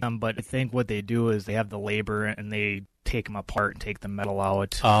take them, but I think what they do is they have the labor and they take them apart and take the metal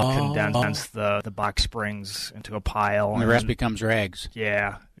out, condense the box springs into a pile, and the rest becomes rags.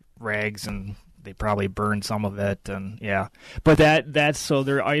 Yeah, rags, and they probably burn some of it, and But that's so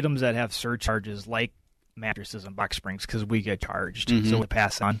there are items that have surcharges like mattresses and box springs because we get charged, so we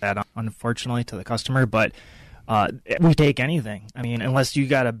pass on that unfortunately to the customer. But We take anything. I mean, unless you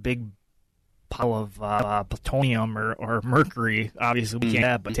got a big pile of plutonium or mercury, obviously we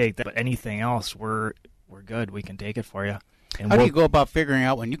can't take that. But anything else, we're good. We can take it for you. And how do you go about figuring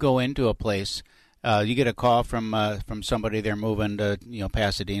out when you go into a place? You get a call from somebody, they're moving to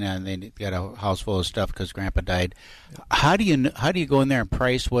Pasadena, and they got a house full of stuff because Grandpa died. How do you go in there and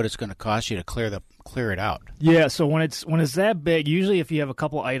price what it's going to cost you to clear it out? Yeah, so when it's that big, usually if you have a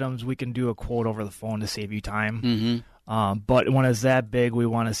couple items, we can do a quote over the phone to save you time. Mm-hmm. But when it's that big, we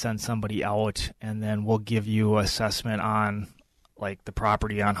want to send somebody out, and then we'll give you an assessment on like the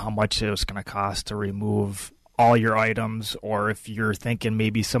property, on how much it was going to cost to remove all your items, or if you're thinking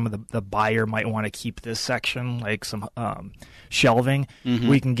maybe some of the buyer might want to keep this section, like some shelving,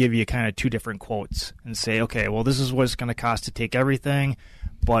 we can give you kind of two different quotes and say, okay, well, this is what it's going to cost to take everything,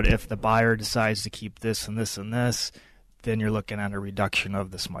 but if the buyer decides to keep this and this and this, then you're looking at a reduction of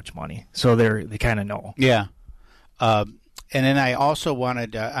this much money. So they kind of know. Yeah. And then I also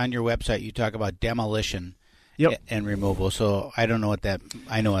wanted, on your website, you talk about demolition. Yep. And removal. So I don't know what that.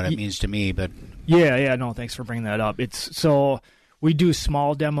 I know what it means to me, but yeah. No, thanks for bringing that up. So we do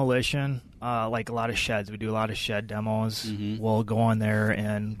small demolition, like a lot of sheds. We do a lot of shed demos. We'll go in there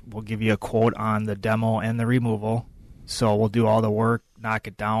and we'll give you a quote on the demo and the removal. So we'll do all the work, knock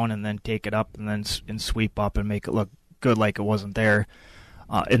it down, and then take it up and then sweep up and make it look good like it wasn't there.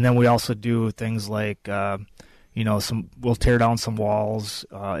 And then we also do things like, we'll tear down some walls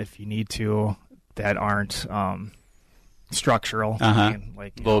if you need to, that aren't structural. Uh-huh.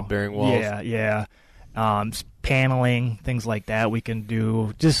 Like load-bearing walls. Yeah. Paneling, things like that. We can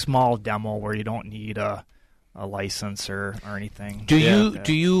do just small demo where you don't need a license or anything. Do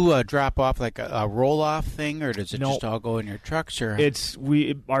you drop off like a roll-off thing, or does it just all go in your trucks? Or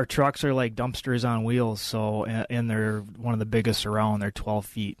our trucks are like dumpsters on wheels, so and they're one of the biggest around. They're 12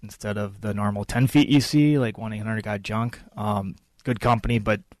 feet instead of the normal 10 feet you see, like 1-800 Got Junk. Good company,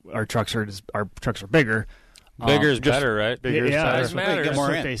 but our trucks are bigger. Bigger is better, right? Bigger size matters. That's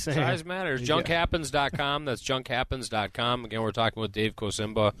what they say. Size matters. JunkHappens.com. That's JunkHappens.com. Again, we're talking with Dave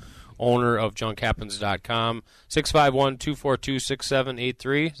Kosimba, owner of JunkHappens.com.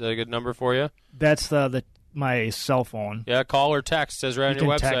 651-242-6783. Is that a good number for you? That's my cell phone. Yeah, call or text. It says right on your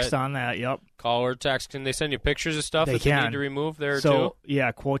website. You can text on that, yep. Call or text. Can they send you pictures of stuff they need to remove there, too? So,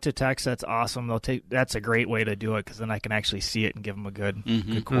 yeah, quote to text, that's awesome. That's a great way to do it, because then I can actually see it and give them a good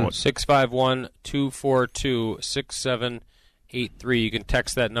quote. 651-242-6783. You can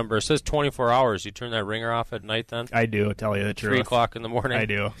text that number. It says 24 hours. You turn that ringer off at night then? I do, tell you the truth. 3 o'clock in the morning? I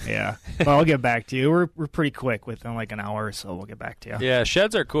do, yeah. Well, I'll get back to you. We're pretty quick. Within like an hour or so, we'll get back to you. Yeah,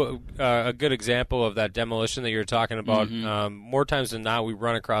 sheds are cool. A good example of that demolition that you're talking about. More times than not, we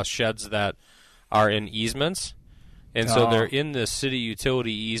run across sheds that are in easements. And so they're in the city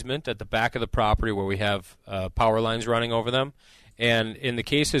utility easement at the back of the property where we have power lines running over them. And in the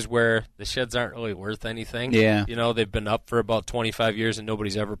cases where the sheds aren't really worth anything, they've been up for about 25 years and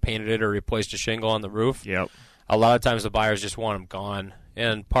nobody's ever painted it or replaced a shingle on the roof. Yep. A lot of times the buyers just want them gone.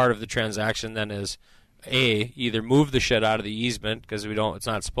 And part of the transaction then is, either move the shed out of the easement because it's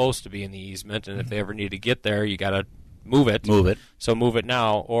not supposed to be in the easement, and if they ever need to get there, you got to move it. So move it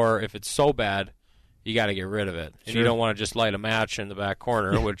now, or if it's so bad, you got to get rid of it. And you don't want to just light a match in the back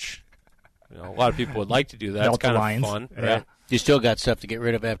corner, which a lot of people would like to do that. It's kind of fun. Yeah. Right? You still got stuff to get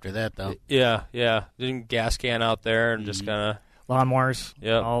rid of after that, though. Yeah. Then gas can out there and just kind of lawnmowers.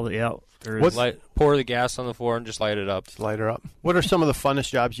 Pour the gas on the floor and just light it up. Light her up. What are some of the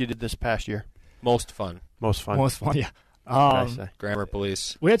funnest jobs you did this past year? Most fun. Yeah. Grammar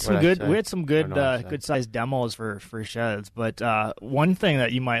police. We had some good sized demos for sheds, but one thing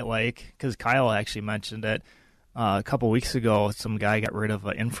that you might like, because Kyle actually mentioned it a couple weeks ago, some guy got rid of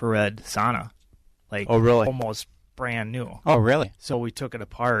an infrared sauna, almost brand new. Oh, really? So we took it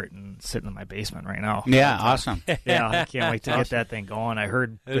apart and sitting in my basement right now. Yeah, awesome. Yeah, I can't wait to get that thing going. I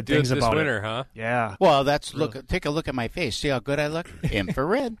heard good things about winter, it. Huh? Yeah. Well, take a look at my face. See how good I look?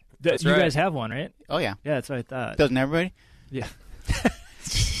 Infrared. You guys have one, right? Oh, yeah. Yeah, that's what I thought. Doesn't everybody? Yeah.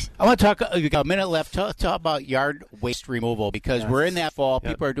 I want to talk, we got a minute left, talk about yard waste removal, because we're in that fall.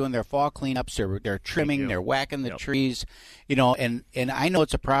 People are doing their fall cleanups. They're trimming. They're whacking the trees. And I know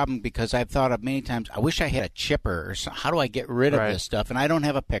it's a problem because I've thought of many times, I wish I had a chipper or something. How do I get rid of this stuff? And I don't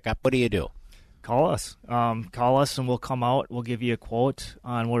have a pickup. What do you do? Call us. And we'll come out. We'll give you a quote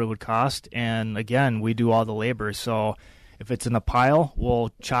on what it would cost. And, again, we do all the labor. So if it's in a pile,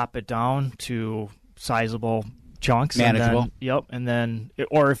 we'll chop it down to sizable chunks. Manageable. And then,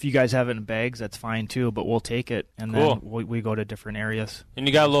 or if you guys have it in bags, that's fine too, but we'll take it, and then we go to different areas. And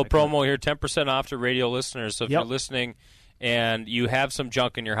you got a little promo here, 10% off to radio listeners. So if you're listening and you have some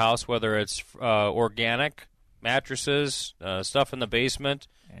junk in your house, whether it's organic mattresses, stuff in the basement.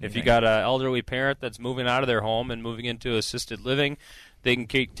 If you got an elderly parent that's moving out of their home and moving into assisted living, they can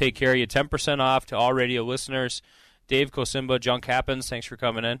take care of you. 10% off to all radio listeners. Dave Kosimba, Junk Happens, thanks for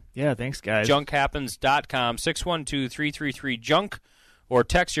coming in. Yeah, thanks, guys. JunkHappens.com, 612-333-JUNK, or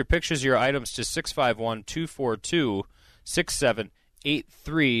text your pictures of your items to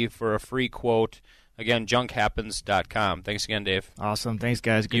 651-242-6783 for a free quote. Again, JunkHappens.com. Thanks again, Dave. Awesome. Thanks,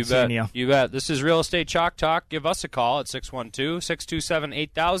 guys. Good seeing you. You bet. This is Real Estate Chalk Talk. Give us a call at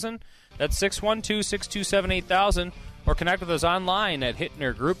 612-627-8000. That's 612-627-8000. Or connect with us online at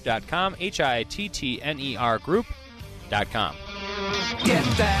hittnergroup.com, HITTNER group.com. Get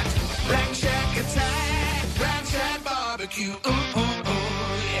that Rack Shack attack, Rack Shack barbecue.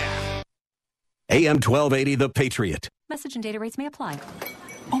 Yeah. AM 1280, The Patriot. Message and data rates may apply.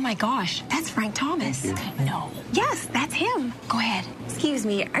 Oh my gosh, that's Frank Thomas. No. Yes, that's him. Go ahead. Excuse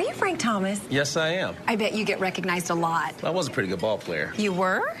me, are you Frank Thomas? Yes, I am. I bet you get recognized a lot. I was a pretty good ball player. You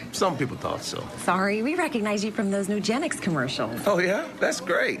were? Some people thought so. Sorry, we recognize you from those Nugenix commercials. Oh, yeah? That's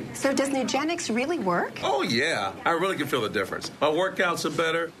great. So does Nugenix really work? Oh, yeah. I really can feel the difference. My workouts are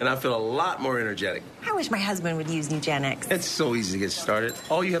better, and I feel a lot more energetic. I wish my husband would use Nugenix. It's so easy to get started.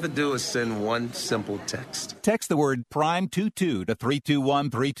 All you have to do is send one simple text. Text the word PRIME22 to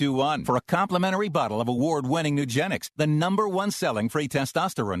 321-321 for a complimentary bottle of award-winning Nugenix, the #1 selling free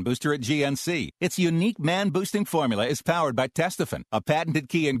testosterone booster at GNC. Its unique man-boosting formula is powered by Testofen, a patented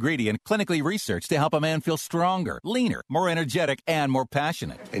key ingredient clinically researched to help a man feel stronger, leaner, more energetic, and more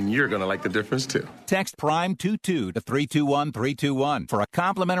passionate. And you're going to like the difference, too. Text PRIME22 to 321-321 for a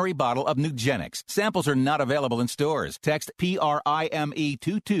complimentary bottle of Nugenix. Samples are not available in stores. Text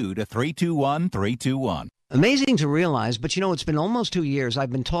PRIME22 to 321-321. Amazing to realize, but it's been almost 2 years I've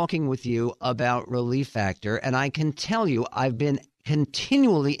been talking with you about Relief Factor, and I can tell you I've been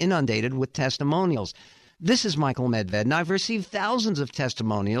continually inundated with testimonials. This is Michael Medved, and I've received thousands of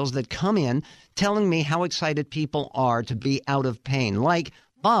testimonials that come in telling me how excited people are to be out of pain, like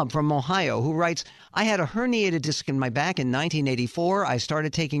Bob from Ohio, who writes, I had a herniated disc in my back in 1984. I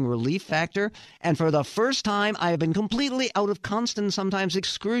started taking Relief Factor, and for the first time, I have been completely out of constant, sometimes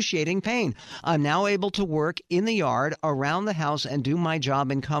excruciating pain. I'm now able to work in the yard, around the house, and do my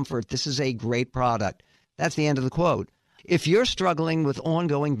job in comfort. This is a great product. That's the end of the quote. If you're struggling with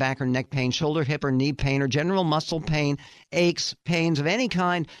ongoing back or neck pain, shoulder, hip, or knee pain, or general muscle pain, aches, pains of any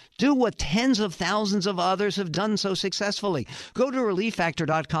kind, do what tens of thousands of others have done so successfully. Go to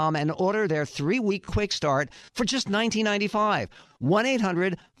ReliefFactor.com and order their 3-week quick start for just $19.95.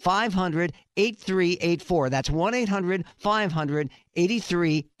 1-800-500-8384. That's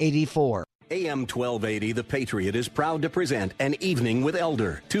 1-800-500-8384. AM 1280, The Patriot, is proud to present An Evening with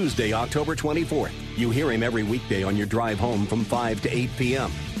Elder, Tuesday, October 24th. You hear him every weekday on your drive home from 5 to 8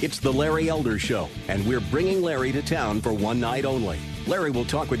 p.m. It's the Larry Elder Show, and we're bringing Larry to town for one night only. Larry will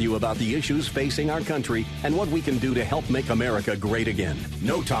talk with you about the issues facing our country and what we can do to help make America great again.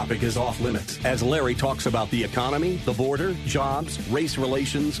 No topic is off limits, as Larry talks about the economy, the border, jobs, race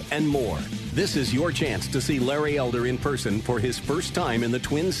relations, and more. This is your chance to see Larry Elder in person for his first time in the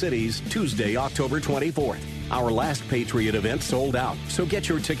Twin Cities, Tuesday, October 24th. Our last Patriot event sold out, so get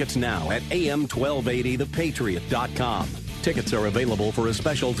your tickets now at am1280thepatriot.com. Tickets are available for a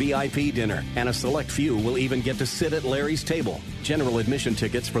special VIP dinner, and a select few will even get to sit at Larry's table. General admission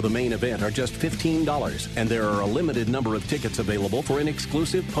tickets for the main event are just $15, and there are a limited number of tickets available for an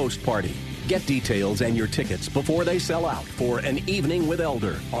exclusive post party. Get details and your tickets before they sell out for An Evening with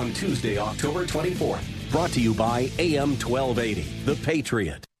Elder on Tuesday, October 24th. Brought to you by AM 1280, The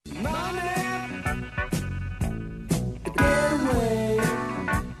Patriot.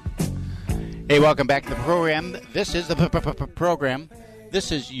 Hey, welcome back to the program. This is the program.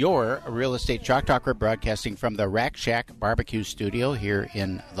 This is your Real Estate Chalk Talk. We're broadcasting from the Rack Shack Barbecue Studio here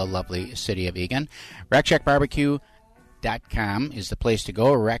in the lovely city of Eagan. RackShackBarbecue.com is the place to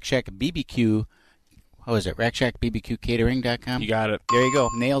go. Rack Shack BBQ. What was it? RackShackBBQCatering.com? You got it. There you go.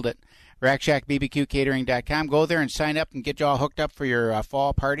 Nailed it. RackShackBBQCatering.com. Go there and sign up and get you all hooked up for your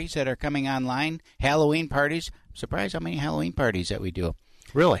fall parties that are coming online. Halloween parties. I'm surprised how many Halloween parties that we do.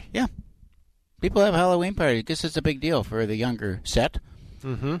 Really? Yeah. People have Halloween parties. I guess it's a big deal for the younger set.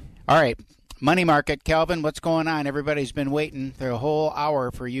 Mm-hmm. All right. Money market. Calvin, what's going on? Everybody's been waiting for a whole hour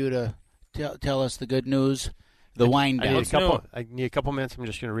for you to tell us the good news, the wind down. I need a couple minutes. I'm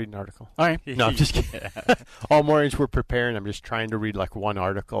just going to read an article. All right. No, I'm just kidding. All mornings we're preparing. I'm just trying to read like one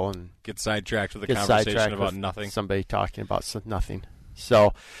article and get sidetracked with a conversation about nothing. Somebody talking about nothing.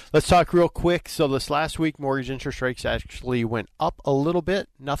 So let's talk real quick. So this last week, mortgage interest rates actually went up a little bit.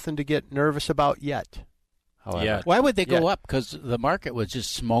 Nothing to get nervous about yet. However. Why would they go up? Because the market was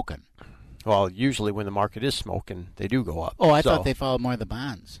just smoking. Well, usually when the market is smoking, they do go up. Oh, I thought they followed more of the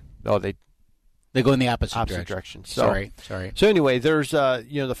bonds. No, they go in the opposite direction. So, sorry. So anyway, there's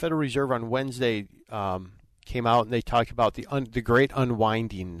the Federal Reserve on Wednesday came out and they talked about the great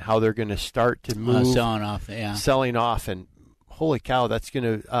unwinding, how they're going to start to move selling off, and holy cow, that's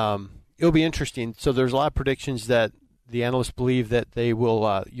going to it'll be interesting. So there's a lot of predictions that the analysts believe that they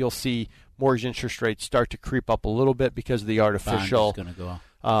will you'll see mortgage interest rates start to creep up a little bit because of the artificial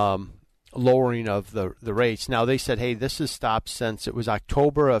lowering of the rates. Now, they said, hey, this has stopped since it was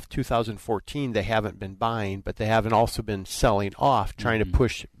October of 2014. They haven't been buying, but they haven't also been selling off, trying to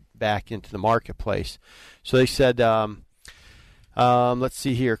push back into the marketplace. So they said, let's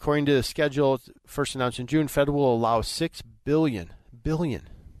see here. According to the schedule first announced in June, Fed will allow $6 billion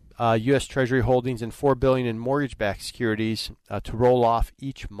U.S. Treasury holdings and $4 billion in mortgage-backed securities to roll off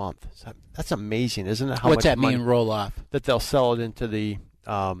each month. So that's amazing, isn't it? What's that mean, roll off? That they'll sell it into the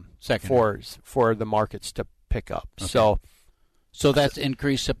for the markets to pick up. Okay. So that's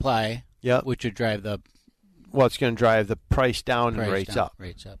increased supply, which would drive it's going to drive the price down and rates up.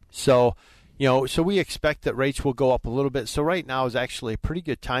 So, so we expect that rates will go up a little bit. So right now is actually a pretty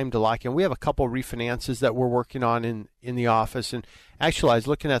good time to lock in. We have a couple of refinances that we're working on in the office. And actually, I was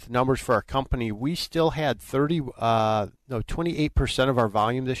looking at the numbers for our company. We still had 28% of our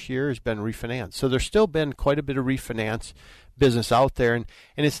volume this year has been refinanced. So there's still been quite a bit of refinance business out there, and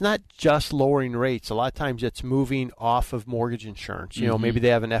it's not just lowering rates. A lot of times it's moving off of mortgage insurance. Maybe they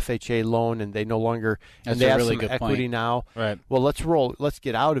have an FHA loan and they no longer and they have really some equity now. Right. Well, let's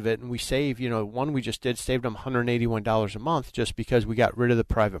get out of it, and we save. One we just saved them $181 a month just because we got rid of the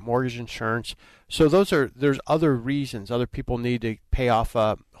private mortgage insurance. So there's other reasons. Other people need to pay off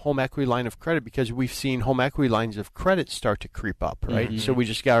a home equity line of credit because we've seen home equity lines of credit start to creep up. Right. So we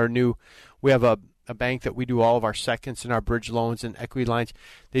just got we have a bank that we do all of our seconds and our bridge loans and equity lines.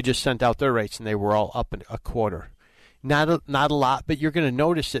 They just sent out their rates and they were all up a quarter. Not a lot, but you're going to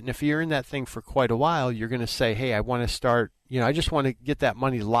notice it. And if you're in that thing for quite a while, you're going to say, hey, I want to start, I just want to get that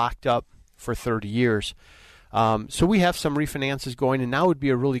money locked up for 30 years. So we have some refinances going, and now would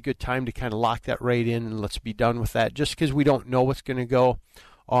be a really good time to kind of lock that rate in and let's be done with that, just because we don't know what's going to go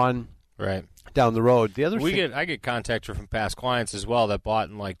on down the road. The other I get contacted from past clients as well that bought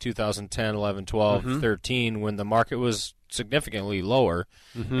in like 2010, 11, 12, 13 when the market was significantly lower,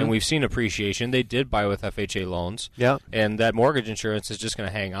 and we've seen appreciation. They did buy with FHA loans, and that mortgage insurance is just going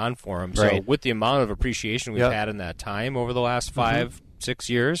to hang on for them. So with the amount of appreciation we've had in that time over the last 5-6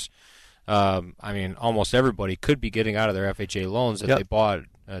 years, almost everybody could be getting out of their FHA loans that they bought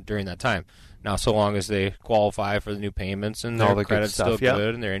during that time. Now, so long as they qualify for the new payments and their credit's still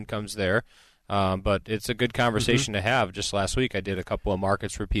good and their income's there. But it's a good conversation to have. Just last week I did a couple of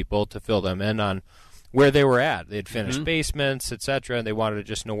markets for people to fill them in on where they were at. They'd finished basements, etc., and they wanted to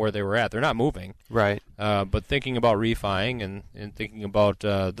just know where they were at. They're not moving. Right. But thinking about refining and thinking about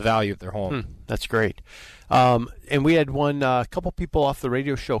the value of their home. That's great. And we had a couple people off the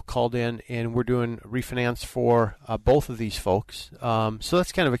radio show called in, and we're doing refinance for both of these folks. So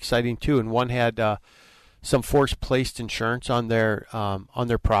that's kind of exciting, too. And one had some force-placed insurance on their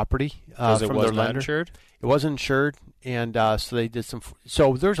property because it from was their not lender. Insured? It wasn't insured, and so they did some.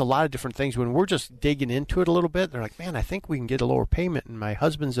 So there's a lot of different things. When we're just digging into it a little bit, they're like, man, I think we can get a lower payment, and my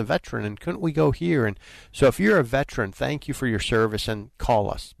husband's a veteran, and couldn't we go here? And so if you're a veteran, thank you for your service, and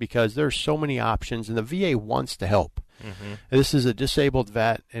call us, because there's so many options, and the VA wants to help. This is a disabled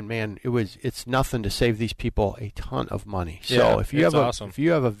vet, and man, it's nothing to save these people a ton of money. So if you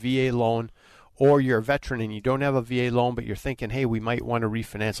have a VA loan, or you're a veteran and you don't have a VA loan, but you're thinking, hey, we might want to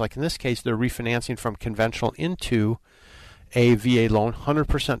refinance. Like in this case, they're refinancing from conventional into a VA loan,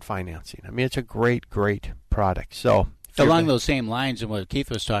 100% financing. I mean, it's a great, great product. So along those same lines, and what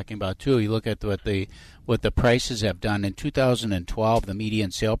Keith was talking about too, you look at what the prices have done. In 2012, the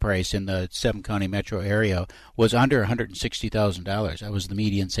median sale price in the 7-county metro area was under $160,000. That was the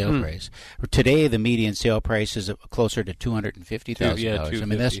median sale price. Today, the median sale price is closer to $250,000. I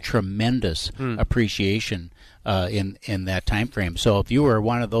mean, that's tremendous appreciation in that time frame. So if you were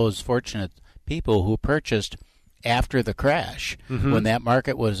one of those fortunate people who purchased after the crash, when that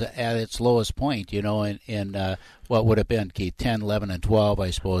market was at its lowest point, in what would have been, Keith, 10, 11, and 12, I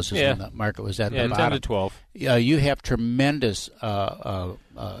suppose, is when the market was at the bottom. 10 to 12. You have tremendous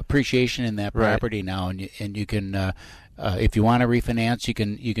appreciation in that property now, and you can, if you want to refinance, you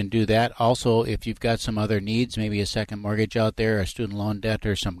can do that. Also, if you've got some other needs, maybe a second mortgage out there, a student loan debt,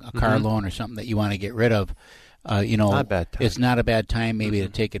 or a car loan, or something that you want to get rid of, not a bad time. It's not a bad time maybe to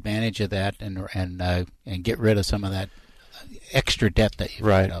take advantage of that and get rid of some of that extra debt that you've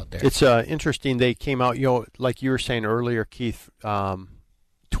got out there. It's interesting. They came out, like you were saying earlier, Keith, 20%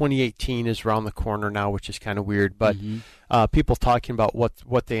 2018 is around the corner now, which is kind of weird, but people talking about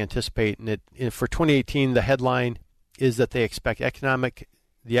what they anticipate. And for 2018, the headline is that they expect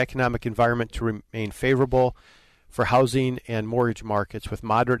the economic environment to remain favorable for housing and mortgage markets, with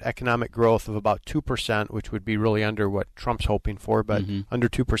moderate economic growth of about 2%, which would be really under what Trump's hoping for, but under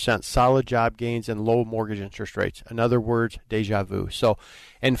 2%, solid job gains, and low mortgage interest rates. In other words, deja vu. So,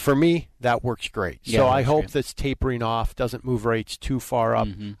 and for me, that works great. Yeah, so I hope this tapering off doesn't move rates too far up.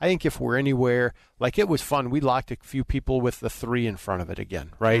 I think if we're anywhere, like it was fun, we locked a few people with the 3 in front of it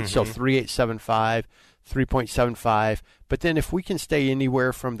again, right? So 3.875, 3.75. But then if we can stay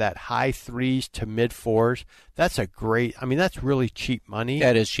anywhere from that high 3s to mid 4s, that's that's really cheap money.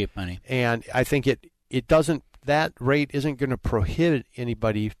 That is cheap money. And I think that rate isn't going to prohibit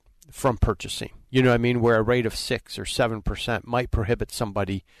anybody from purchasing. You know what I mean? Where a rate of 6 or 7% might prohibit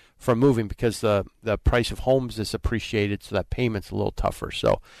somebody from moving because the price of homes is appreciated, so that payment's a little tougher.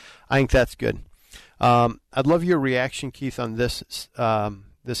 So I think that's good. I'd love your reaction, Keith, on this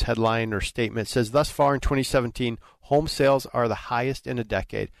this headline or statement. It says, thus far in 2017, home sales are the highest in a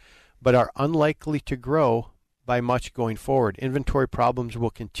decade, but are unlikely to grow by much going forward. Inventory problems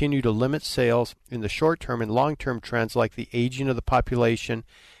will continue to limit sales in the short term, and long-term trends like the aging of the population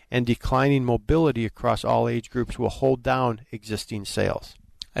and declining mobility across all age groups will hold down existing sales.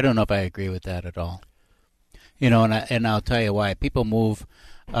 I don't know if I agree with that at all. And I'll tell you why. People move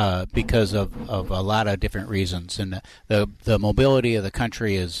because of a lot of different reasons, and the mobility of the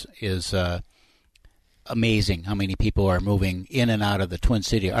country is amazing. How many people are moving in and out of the Twin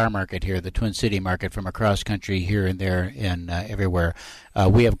City, our market here, the Twin City market, from across country here and there and everywhere.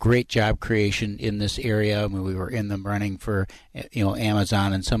 We have great job creation in this area. I mean, we were in the running for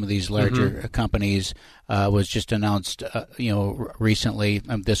Amazon and some of these larger companies. Was just announced recently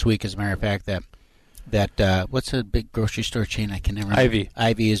this week, as a matter of fact, that what's a big grocery store chain? I can never remember.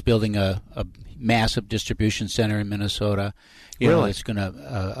 Ivy is building a massive distribution center in Minnesota. It's going to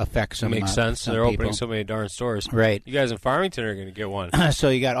affect some. Makes sense. Some They're people. opening so many darn stores. Right. You guys in Farmington are going to get one. So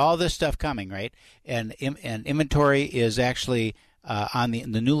you got all this stuff coming, right? And inventory is actually on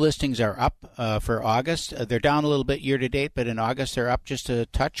the new listings are up for August. They're down a little bit year to date, but in August they're up just a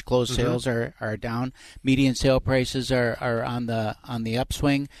touch. Closed sales are down. Median sale prices are on the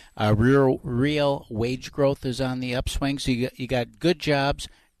upswing. Real wage growth is on the upswing. So you got good jobs,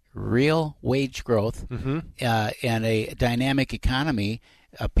 real wage growth, and a dynamic economy.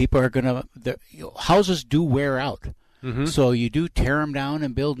 People are going to houses do wear out. So you do tear them down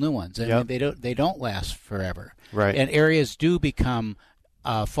and build new ones. I mean, they don't last forever. Right. And areas do become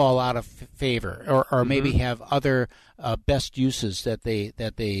fall out of favor, or maybe have other best uses that they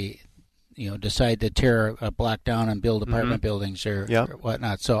decide to tear a block down and build apartment buildings or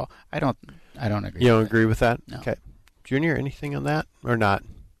whatnot. So I don't agree. You don't agree with that? No. Okay. Junior, anything on that or not?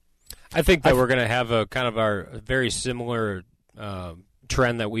 I think that we're going to have a kind of our very similar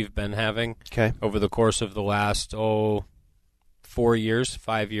trend that we've been having over the course of the last 5 years.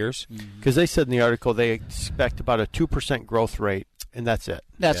 Because they said in the article they expect about a 2% growth rate, and that's it.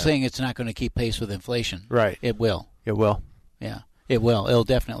 That's saying it's not going to keep pace with inflation. Right. It will. It will. Yeah, it will. It'll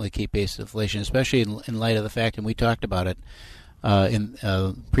definitely keep pace with inflation, especially in light of the fact, and we talked about it in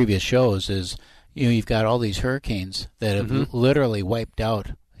previous shows, is you've got all these hurricanes that have literally wiped out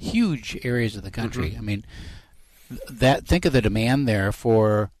huge areas of the country. I mean, think of the demand there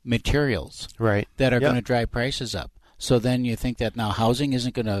for materials that are going to drive prices up. So then you think that now housing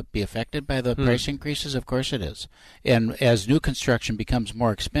isn't going to be affected by the price increases? Of course it is. And as new construction becomes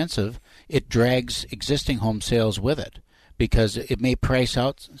more expensive, it drags existing home sales with it, because it may price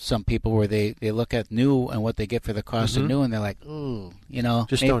out some people where they look at new and what they get for the cost of new, and they're like, ooh,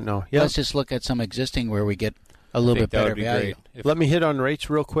 just don't know. Let's just look at some existing where we get a little bit better value. Let me hit on rates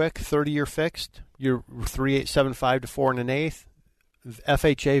real quick. 30-year fixed, you're 3.875 to 4 1/8.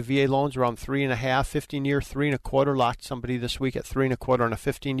 FHA VA loans around 3.5. 15-year 3 1/4. Locked somebody this week at 3 1/4 on a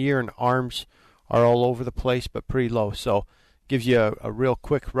 15-year, and ARMs are all over the place but pretty low. So gives you a real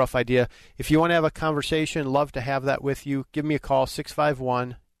quick, rough idea. If you want to have a conversation, love to have that with you. Give me a call,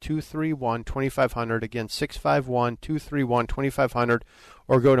 651-231-2500. Again, 651-231-2500,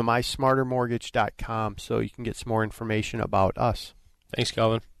 or go to mysmartermortgage.com so you can get some more information about us. Thanks,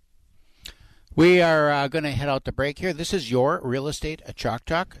 Calvin. We are going to head out to break here. This is your Real Estate Chalk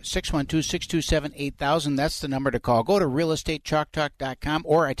Talk, 612-627-8000. That's the number to call. Go to realestatechalktalk.com,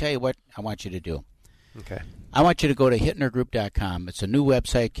 or I tell you what I want you to do. Okay. I want you to go to hittnergroup.com. It's a new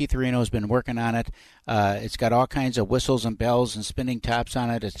website. Keith Areno has been working on it. It's got all kinds of whistles and bells and spinning tops on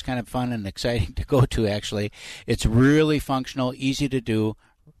it. It's kind of fun and exciting to go to, actually. It's really functional, easy to do.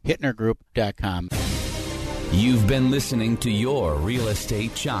 hittnergroup.com. You've been listening to your Real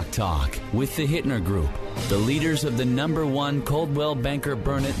Estate Chalk Talk with the Hittner Group, the leaders of the #1 Coldwell Banker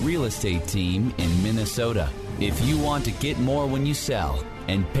Burnett real estate team in Minnesota. If you want to get more when you sell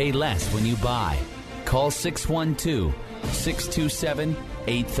and pay less when you buy, call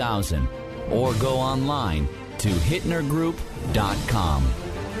 612-627-8000 or go online to hittnergroup.com.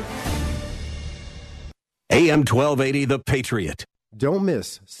 AM 1280, The Patriot. Don't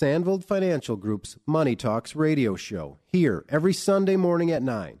miss Sandvold Financial Group's Money Talks radio show, here every Sunday morning at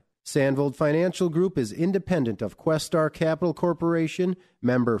 9. Sandvold Financial Group is independent of Questar Capital Corporation,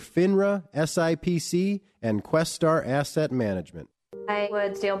 member FINRA, SIPC, and Questar Asset Management. I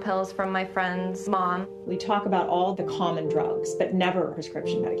would steal pills from my friend's mom. We talk about all the common drugs, but never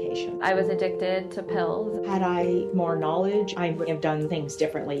prescription medication. I was addicted to pills. Had I more knowledge, I would have done things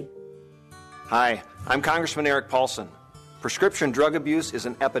differently. Hi, I'm Congressman Eric Paulson. Prescription drug abuse is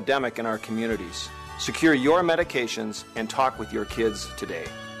an epidemic in our communities. Secure your medications and talk with your kids today.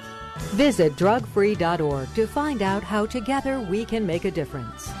 Visit drugfree.org to find out how together we can make a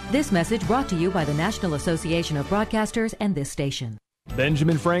difference. This message brought to you by the National Association of Broadcasters and this station.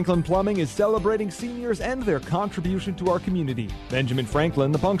 Benjamin Franklin Plumbing is celebrating seniors and their contribution to our community. Benjamin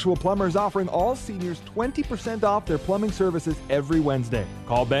Franklin, the punctual plumber, is offering all seniors 20% off their plumbing services every Wednesday.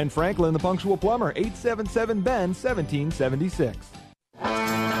 Call Ben Franklin, the punctual plumber, 877-BEN-1776.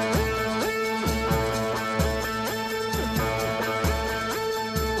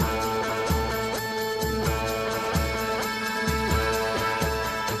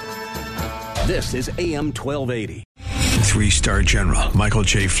 This is AM 1280. Three-star General Michael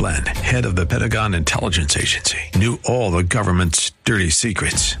J. Flynn, head of the Pentagon Intelligence Agency, knew all the government's dirty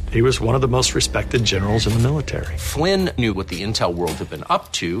secrets. He was one of the most respected generals in the military. Flynn knew what the intel world had been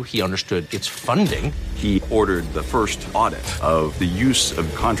up to. He understood its funding. He ordered the first audit of the use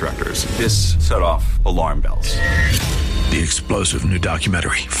of contractors. This set off alarm bells. The explosive new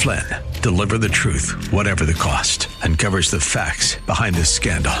documentary, Flynn, Deliver the Truth, Whatever the Cost, uncovers the facts behind this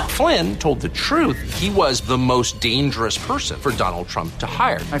scandal. Flynn told the truth. He was the most dangerous person for Donald Trump to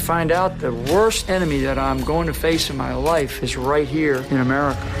hire. I find out the worst enemy that I'm going to face in my life is right here in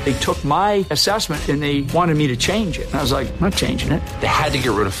America. They took my assessment and they wanted me to change it. And I was like, I'm not changing it. They had to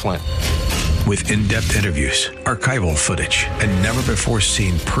get rid of Flynn. With in-depth interviews, archival footage, and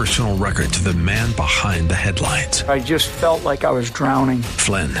never-before-seen personal records of the man behind the headlines. I just felt like I was drowning.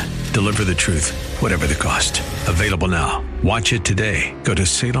 Flynn, Deliver the Truth, Whatever the Cost. Available now. Watch it today. Go to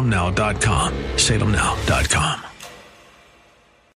salemnow.com. salemnow.com.